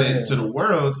it's like, but to the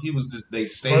world, he was just they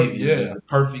saved him, the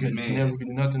perfect man. He never could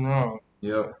do nothing wrong.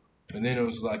 Yep. And then it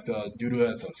was like the dude who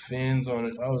had the fins on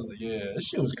it. I was like, this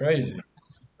shit was crazy.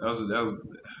 That was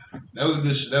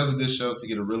a good show to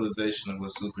get a realization of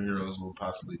what superheroes will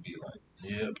possibly be like.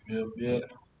 Yep.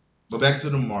 But back to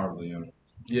the Marvel,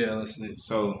 Yeah, let's see.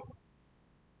 So,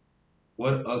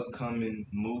 what upcoming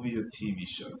movie or TV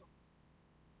show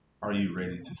are you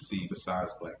ready to see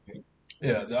besides Black Panther?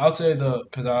 Yeah, I'll say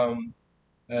because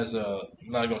as a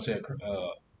I'm not gonna say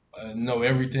I know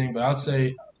everything, but I'd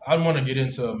say I'd want to get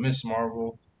into Miss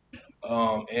Marvel,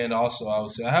 and also I would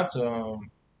say I have to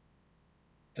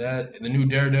that the new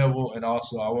Daredevil, and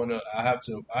also I have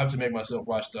to make myself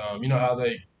watch the you know how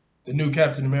the new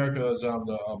Captain America is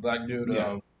the black dude.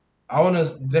 Yeah. I want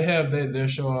to they have their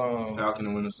show Falcon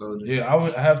and Winter Soldier. Yeah,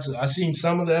 I have to. I seen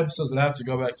some of the episodes, but I have to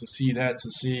go back to see that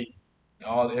to see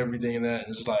everything in that. And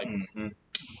it's just like, and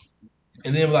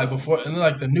then like before, and then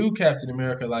like the new Captain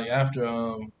America, like after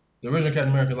the original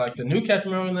Captain America, like the new Captain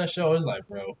America in that show is like,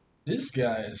 bro, this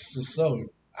guy is just so.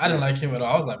 I didn't like him at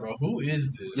all. I was like, bro, who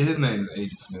is this? Yeah, his name is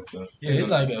Agent Smith, though. Yeah,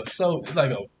 it's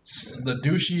the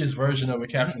douchiest version of a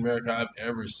Captain America I've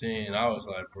ever seen. I was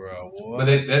like, bro, what? But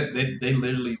they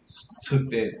literally took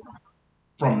that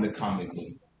from the comic book.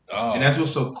 Oh. And that's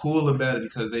what's so cool about it,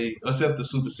 because they, except the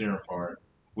super serum part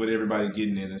with everybody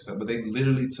getting in and stuff, but they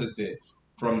literally took that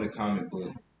from the comic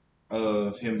book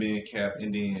of him being Cap,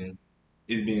 and then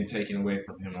it being taken away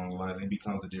from him on the lines, and he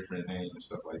becomes a different name and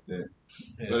stuff like that.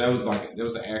 Yeah. So that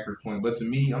was an accurate point. But to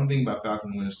me, I'm thinking about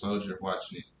Falcon Winter Soldier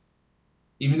watching it.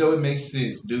 Even though it makes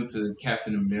sense due to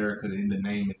Captain America in the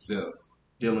name itself,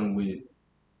 dealing with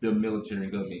the military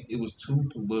government, it was too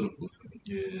political for me.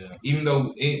 Yeah. Even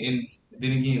though, and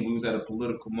then again, we was at a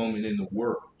political moment in the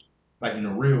world, like in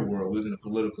the real world, we was in a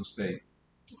political state.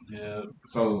 Yeah.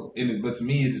 So, but to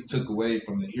me, it just took away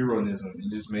from the heroism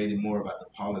and just made it more about the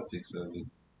politics of it.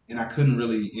 And I couldn't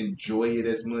really enjoy it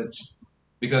as much,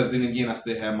 because then again, I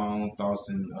still have my own thoughts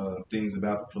and things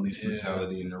about the police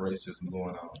brutality and the racism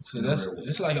going on. So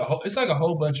it's like a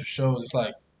whole bunch of shows. It's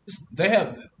like they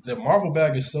have the Marvel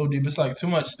bag is so deep. It's like too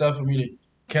much stuff for me to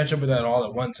catch up with that all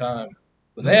at one time.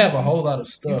 But they have a whole lot of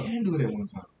stuff. You can do it at one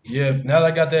time. Yeah, now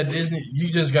that I got that Disney,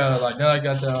 you just gotta now I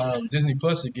got the Disney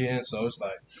Plus again, so it's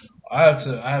like I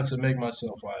have to make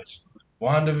myself watch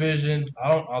WandaVision.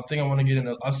 I think I want to get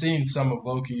into. I've seen some of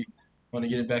Loki. Want to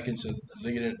get it back into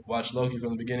watch Loki from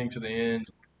the beginning to the end.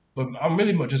 But I'm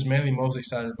really just mainly most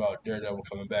excited about Daredevil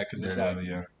coming back, because it's like,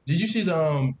 did you see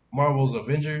the Marvel's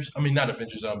Avengers? I mean, not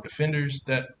Avengers, Defenders.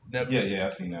 That yeah,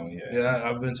 I've seen that one. Yeah,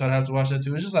 I've been trying to have to watch that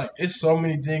too. It's just like it's so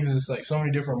many things, and it's like so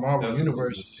many different Marvel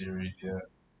universes. Series, yeah.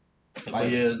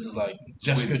 But yeah, it's like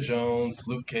Jessica Jones,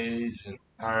 Luke Cage, and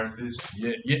Iron Fist.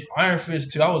 Yeah, Iron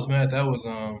Fist too. I was mad that was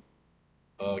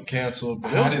canceled.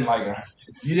 But I didn't like Iron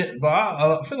Fist. You didn't, but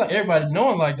I feel like no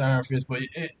one liked Iron Fist, but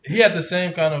he had the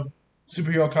same kind of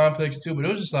superhero complex too. But it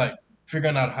was just like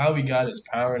figuring out how he got his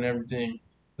power and everything. It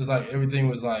was like everything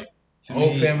was like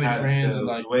old family friends and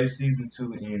like the way season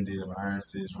 2 ended of Iron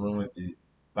Fist ruined it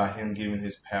by him giving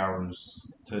his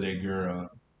powers to their girl.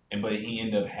 But he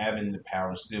ended up having the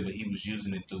power still, but he was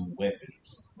using it through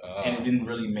weapons, and it didn't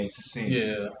really make sense.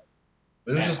 Yeah,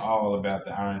 but it was just all about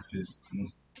the Iron Fist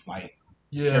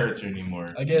character anymore.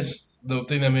 I guess the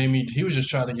thing that made me, he was just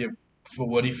trying to get for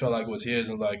what he felt like was his,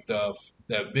 and like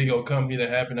that big old company that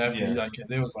happened after he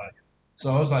they was like,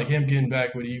 so it was like him getting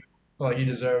back what he felt like he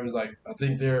deserved. Was like, I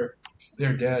think their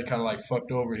dad kind of like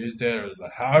fucked over his dad, or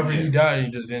like however he died, he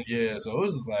just so it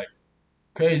was just like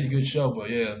crazy good show. But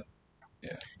yeah,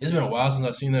 it's been a while since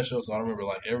I've seen that show, so I don't remember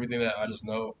like everything. That I just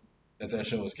know that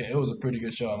show was. It was a pretty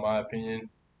good show in my opinion.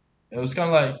 It was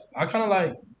kind of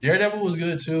like Daredevil was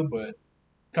good too, but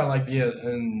kind of like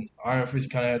and Iron Fist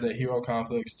kind of had that hero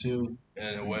complex too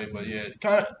in a way. But yeah,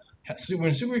 kind of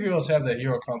when superheroes have that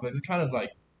hero complex, it kind of like,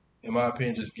 in my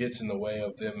opinion, just gets in the way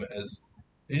of them, as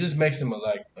it just makes them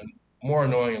more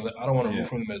annoying. And I don't want to root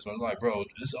for them as much. Like, bro,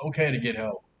 it's okay to get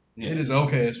help. Yeah. It is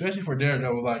okay, especially for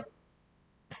Daredevil. Like,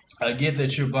 I get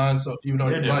that you're blind, so even though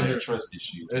you're blind, your trust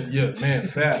issues. Yeah, man,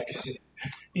 facts.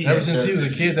 Ever since he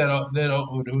was a kid, that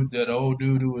old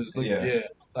dude who was looking,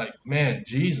 like, man,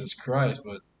 Jesus Christ.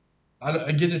 But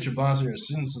I get that you're blind, so your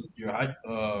sentences, your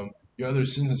other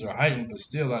sentences are heightened, but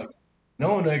still, like,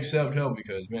 no one to accept help,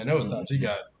 because man, there was times he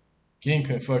got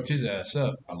Kingpin fucked his ass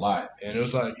up a lot, and it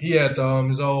was like he had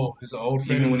his old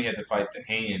friend. Even when he had to fight the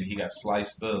Hand, he got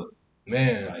sliced up.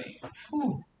 Man, like,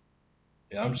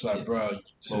 yeah, I'm just like, bro.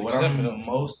 But what I'm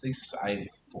most excited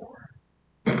for,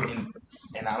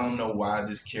 and I don't know why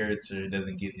this character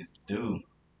doesn't get his due,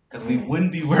 because we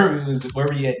wouldn't be where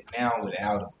we at now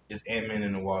without him. Is Ant-Man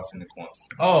and the Wasp and the Quantum.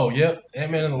 Oh, yep,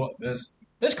 Ant-Man and the Wasp.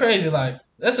 That's crazy. Like,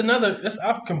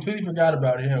 I completely forgot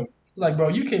about him. Like, bro,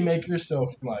 you can make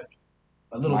yourself like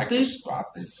a little thick,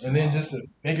 and then just to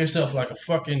make yourself like a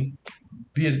fucking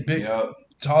be as big,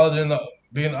 taller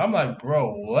than I'm like,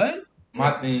 bro, what?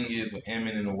 My thing is with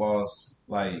Ant-Man and the Wasp,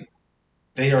 like,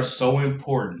 they are so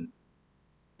important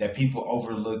that people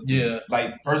overlooked. Yeah.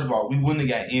 Like, first of all, we wouldn't have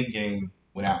got Endgame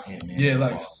without Ant-Man. Yeah,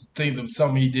 like think of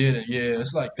something he did, and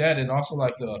it's like that, and also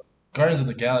like the Guardians of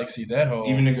the Galaxy, that whole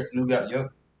even the new guy.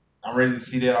 Yep, I'm ready to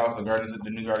see that. Also, the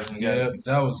new Guardians of the Galaxy.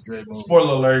 That was a great movie.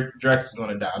 Spoiler alert: Drax is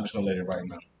gonna die. I'm just gonna let it right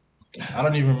now. I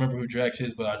don't even remember who Drax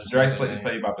is, but I just Drax is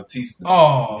played by Batista.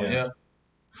 Oh yeah.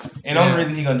 And the only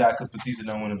reason he gonna die because Batista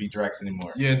don't want to be Drax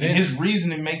anymore. Yeah, and his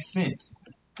reasoning makes sense.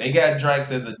 They got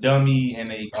Drax as a dummy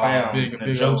and a clown and a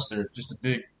jokester, just a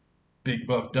big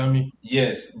buff dummy.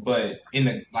 Yes, but in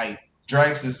the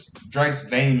Drax's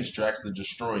name is Drax the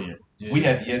Destroyer. Yeah. We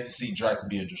have yet to see Drax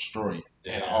be a destroyer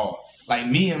at all. Like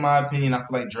me, in my opinion, I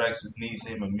feel like Drax needs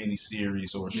him a mini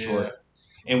series or a short,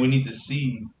 and we need to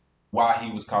see why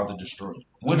he was called the Destroyer.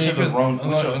 I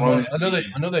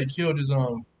know they killed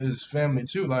his family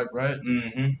too, like right.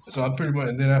 Mm-hmm. So I'm pretty much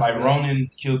and then after Ronan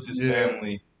killed his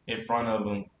family in front of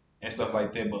him and stuff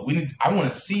like that. But I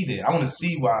want to see that. I want to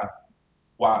see why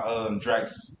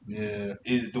Drax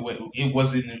is the way it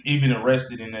wasn't even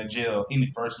arrested in that jail in the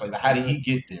first place. Like, how did he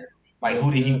get there? Like,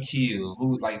 who did he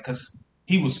kill? Because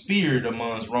he was feared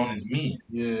amongst Ronan's men.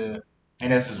 Yeah.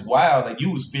 And that's just wild. Like,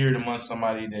 you was feared amongst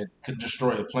somebody that could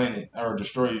destroy a planet or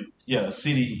destroy a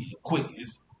city quick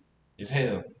as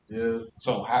hell. Yeah.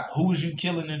 So who was you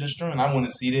killing and destroying? I want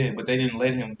to see that, but they didn't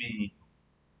let him be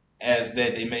as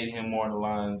that. They made him more on the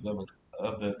lines of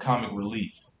the comic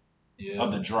relief. Yeah.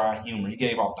 Of the dry humor. He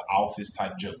gave off the Office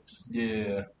type jokes.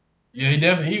 Yeah. Yeah, he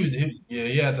definitely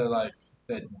he had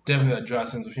that dry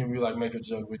sense of humor. You like make a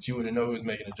joke, but you wouldn't know who was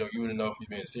making a joke. You wouldn't know if he's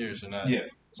being serious or not. Yeah.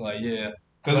 It's like, yeah.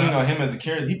 Because we know him as a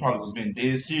character, he probably was being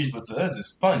dead serious, but to us,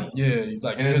 it's funny. Yeah, he's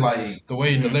like, and it's like the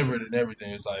way he delivered it and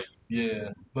everything. It's like,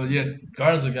 yeah, but yeah,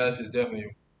 Guardians of the Galaxy is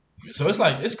definitely. So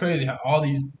it's crazy how all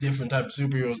these different types of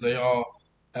superheroes, they all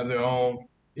have their own.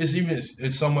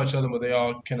 It's so much of them, but they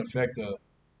all can affect the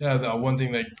one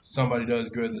thing that somebody does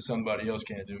good that somebody else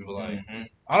can't do. But like,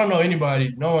 I don't know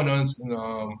anybody, no one else in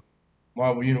the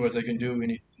Marvel universe that can do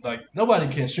any. Like, nobody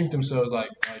can shrink themselves like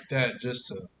that just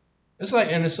to. It's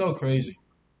like, and it's so crazy.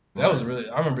 That was really.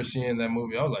 I remember seeing that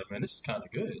movie. I was like, man, this is kind of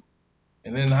good.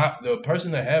 And then the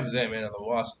person that has Ant-Man and the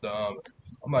Wasp,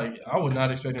 I'm like, I would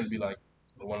not expect him to be like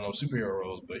one of those superhero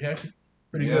roles, but he actually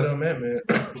pretty good on Ant-Man.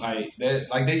 The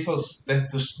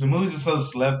movies are so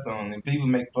slept on, and people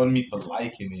make fun of me for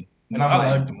liking it. And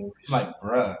I like the movies. Like,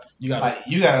 bruh, you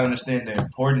gotta understand the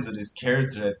importance of this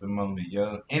character at the moment,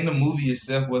 yo. And the movie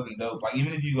itself wasn't dope. Like,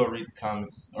 even if you go read the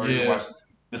comics or you watch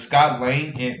the Scott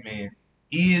Lang Ant-Man.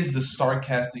 Is the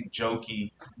sarcastic,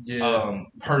 jokey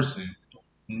person.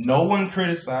 No one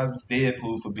criticizes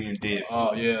Deadpool for being Deadpool.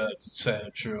 Oh, yeah, it's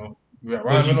sad, true. Yeah,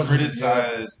 but you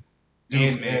criticize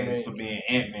Ant-Man for being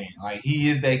Ant-Man. Like, he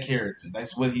is that character.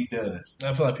 That's what he does.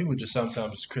 I feel like people just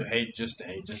sometimes hate just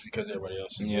because everybody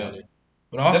else is doing it.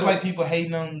 But also, that's like people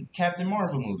hating on Captain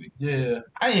Marvel movie. Yeah.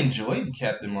 I enjoyed the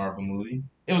Captain Marvel movie.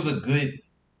 It was a good...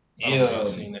 I've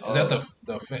seen that. Is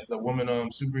that the woman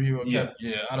superhero? Yeah,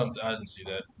 I didn't see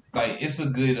that. Like, it's a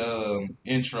good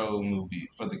intro movie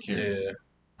for the character.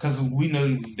 Because we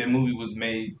know that movie was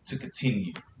made to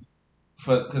continue.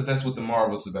 Because that's what the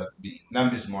Marvel's about to be.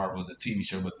 Not Miss Marvel, the TV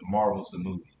show, but the Marvel's the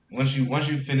movie. Once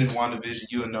you finish WandaVision,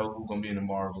 you'll know who's gonna be in the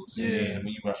Marvels. Yeah. When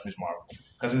you watch Miss Marvel,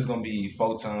 because it's gonna be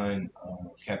Photon,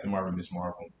 Captain Marvel, Miss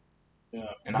Marvel. Yeah.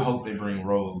 And I hope they bring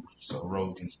Rogue, so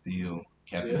Rogue can steal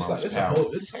Captain Marvel's power.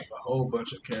 It's like a whole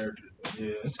bunch of characters. But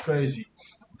yeah, it's crazy.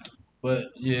 But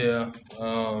yeah,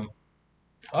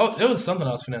 it was something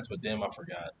I was finessed, but damn, I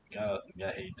forgot. God, I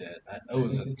hate that. It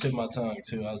was at the tip of my tongue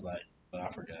too. I was like, but I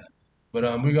forgot. But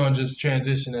we're gonna just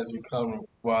transition as we come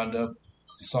wind up.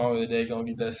 Song of the day, gonna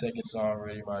get that second song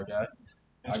ready, my guy.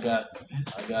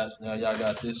 Y'all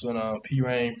got this one. P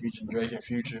Rain featuring Drake and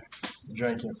Future,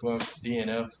 Drake and Fuck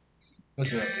DNF.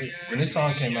 Listen, when this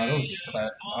song came out, it was just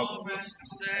clap. I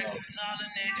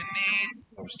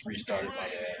was restarted my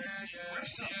bad.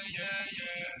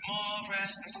 More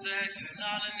rest and sex is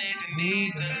all a nigga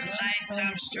needs. And a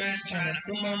lifetime of stress trying to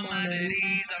put my mind at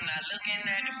ease. I'm not looking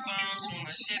at the phone, too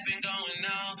much shit been going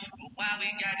on. But while we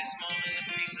got this moment of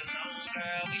peace alone,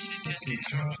 girl, we should just get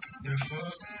drunk.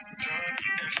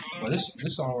 But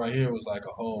this song right here was like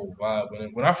a whole vibe.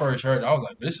 When I first heard it, I was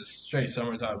like, this is straight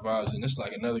summertime vibes. And this is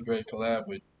like another great collab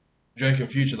with Drake and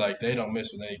Future. Like, they don't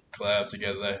miss when they collab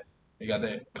together. Like, they got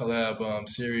that collab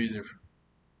series of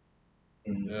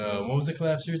what was the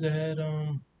collab series they had?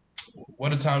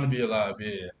 What a Time to Be Alive.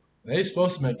 Yeah, they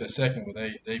supposed to make the second, but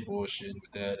they bullshitting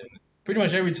with that. And pretty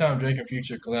much every time Drake and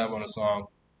Future collab on a song,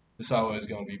 it's always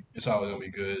gonna be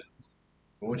good.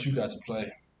 But what you got to play?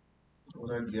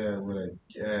 What I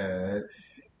got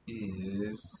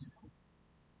is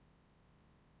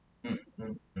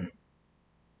Little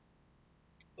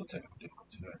technical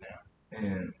difficulty right now.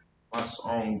 And my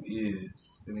song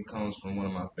is, and it comes from one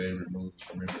of my favorite movies,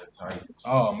 Remember the Titans.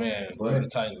 Oh man, Remember the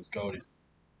Titans is goated.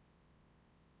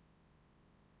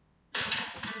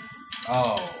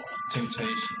 Oh,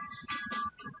 Temptations.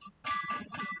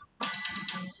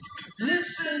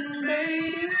 Listen,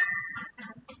 babe.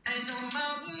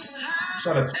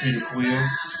 Shout out to Peter Quill.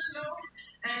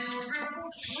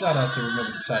 Shout out to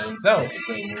Remember the Titans. That was a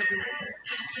great movie.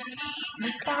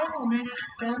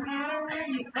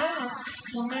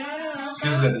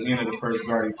 This is at the end of the first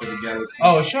Guardians of the Galaxy.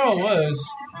 Oh, it sure was.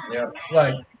 Yeah.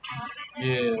 Like,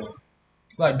 yeah.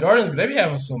 Like, Guardians, they be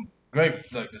having some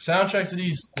great, like, the soundtracks of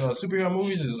these superhero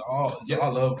movies is all, yeah. I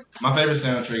love. My favorite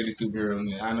soundtrack of the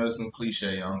superhero, I know it's some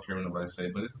cliche, I don't care what nobody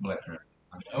say, but it's the Black Panther.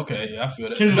 Okay, yeah, I feel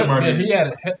that. Kendrick Lamar yeah, he had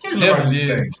it.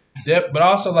 Definitely did. But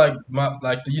also like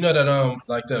you know that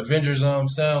like the Avengers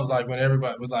sound, like when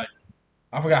everybody was like,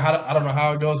 I forgot I don't know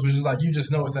how it goes, but it's just like you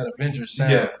just know it's that Avengers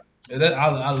sound. Yeah. And that,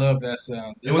 I love that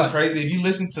sound. It was like, crazy. If you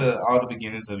listen to all the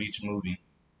beginnings of each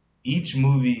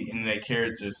movie and their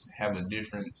characters have a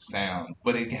different sound,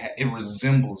 but it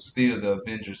resembles still the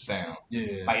Avengers sound.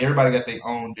 Yeah. Like everybody got their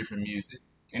own different music,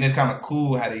 and it's kind of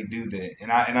cool how they do that.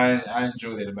 And I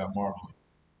enjoy that about Marvel.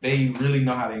 They really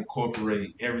know how to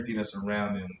incorporate everything that's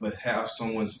around them, but have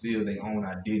someone still their own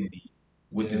identity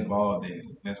involved in it.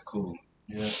 That's cool.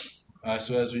 Yeah. All right.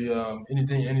 So as we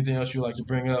anything else you like to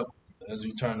bring up as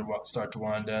we start to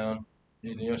wind down?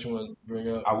 Anything else you want to bring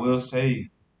up? I will say,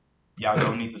 y'all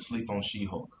don't need to sleep on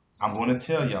She-Hulk. I'm going to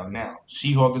tell y'all now.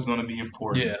 She-Hulk is going to be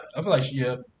important. Yeah, I feel like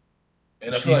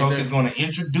And She-Hulk is going to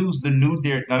introduce the new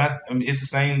Daredevil. It's the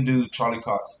same dude, Charlie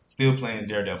Cox, still playing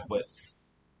Daredevil, but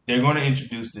they're going to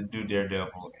introduce the new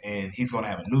Daredevil, and he's going to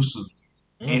have a new suit,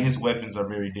 and his weapons are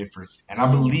very different. And I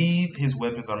believe his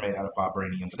weapons are made out of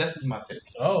vibranium, but that's just my take.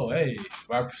 Oh, hey.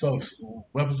 So,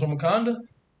 weapons from Wakanda?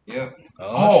 Yeah.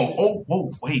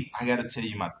 Wait. I got to tell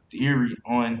you my theory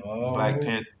on the Black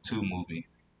Panther 2 movie.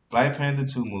 Black Panther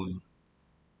 2 movie.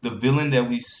 The villain that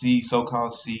we see,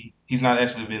 so-called see, he's not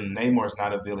actually a villain. Namor is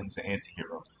not a villain. He's an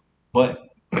anti-hero. But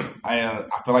I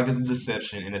feel like it's a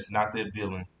deception, and it's not that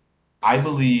villain. I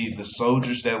believe the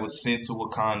soldiers that was sent to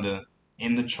Wakanda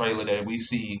in the trailer that we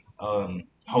see holding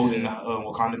the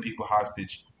Wakanda people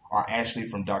hostage are actually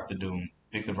from Dr. Doom,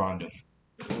 Victor Von Doom.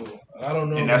 I don't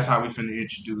know. And that's how we finna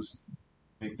introduce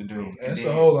Victor Doom. It's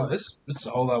a whole lot. It's a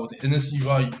whole lot with it. And this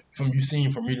you've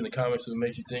seen from reading the comics to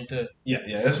make you think that. Yeah.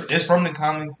 It's from the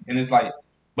comics, and it's like,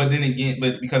 but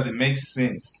because it makes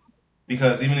sense,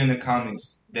 because even in the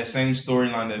comics, that same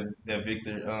storyline that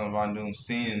Victor Von Doom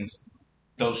sends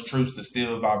those troops to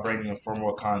steal vibranium from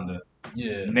Wakanda.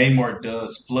 Yeah. Namor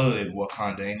does flood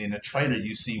Wakanda, and in the trailer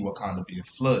you see Wakanda being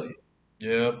flooded.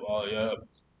 Yep. Oh, yeah.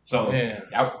 So man,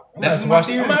 that's my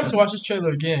theory. I'm gonna have to watch this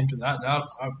trailer again because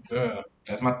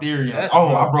that's my theory.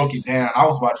 I broke it down. I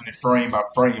was watching it frame by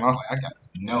frame. I was like, I got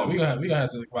to know. We gonna have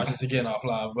to watch this again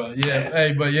offline. But we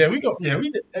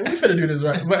finna do this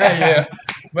right. But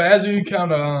but as we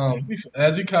kind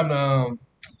of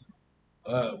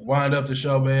wind up the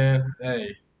show, man.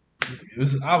 Hey,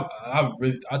 I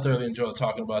thoroughly enjoyed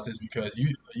talking about this because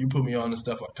you put me on the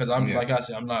stuff because like I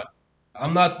said,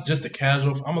 I'm not just a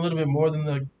casual. I'm a little bit more than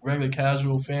the regular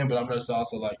casual fan, but I'm just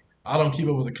also like I don't keep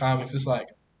up with the comics. It's like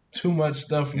too much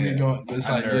stuff for me going. It's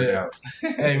like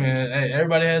hey man, hey,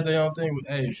 everybody has their own thing.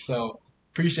 Hey, so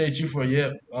appreciate you for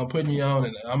putting me on,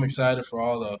 and I'm excited for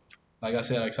all the. Like I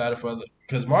said, I'm excited for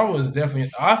because Marvel is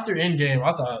definitely after Endgame.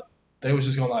 I thought they was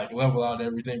just gonna like level out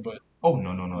everything, but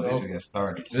no, they just got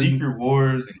started. Secret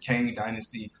Wars and Kang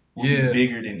Dynasty will be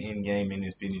bigger than Endgame and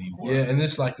Infinity War. Yeah, and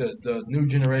it's like the new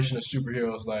generation of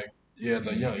superheroes, like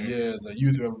the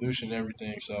youth revolution and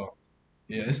everything. So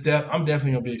I'm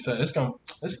definitely gonna be excited.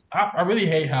 I really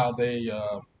hate how they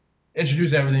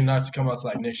introduce everything not to come out to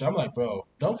like next year. I'm like, bro,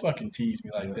 don't fucking tease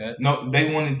me like that. No,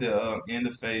 they wanted the end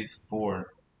of Phase 4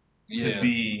 to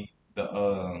be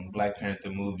the Black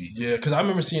Panther movie. Yeah, because I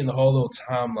remember seeing the whole little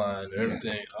timeline and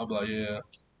everything. I'm like,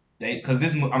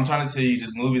 I'm trying to tell you,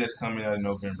 this movie that's coming out in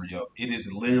November, it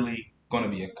is literally going to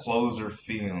be a closer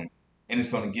film, and it's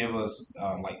going to give us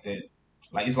like that.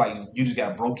 Like it's like you just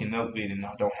got broken up with and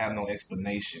don't have no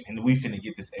explanation, and we finna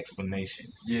get this explanation.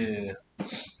 Yeah,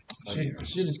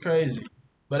 shit is crazy.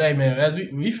 But hey, man, as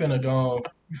we finna go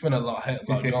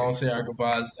and say our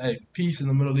goodbyes. Hey, peace in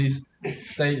the Middle East.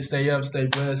 Stay up, stay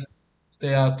blessed,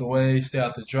 stay out the way, stay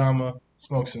out the drama,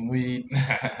 smoke some weed,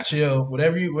 chill,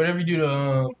 whatever you do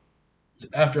to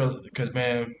after, because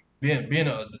man, being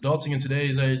adulting in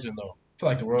today's age and the feel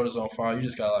like the world is on fire. You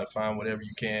just gotta like find whatever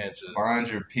you can to find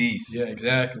your peace. Yeah,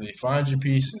 exactly. Find your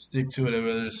peace and stick to it.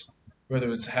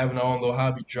 Whether it's having our own little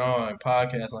hobby, drawing,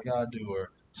 podcast like I do, or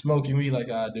smoking weed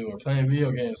like I do, or playing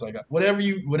video games like whatever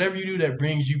you do that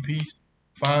brings you peace.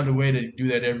 Find a way to do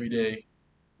that every day.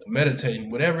 Meditating,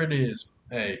 whatever it is,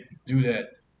 hey, do that.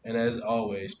 And as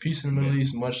always, peace in the Middle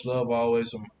East. Much love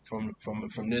always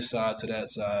from this side to that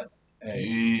side. Hey,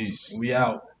 peace. We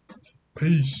out.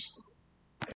 Peace.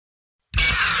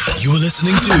 You're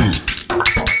listening to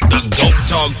the Goat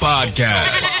Talk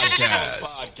Podcast.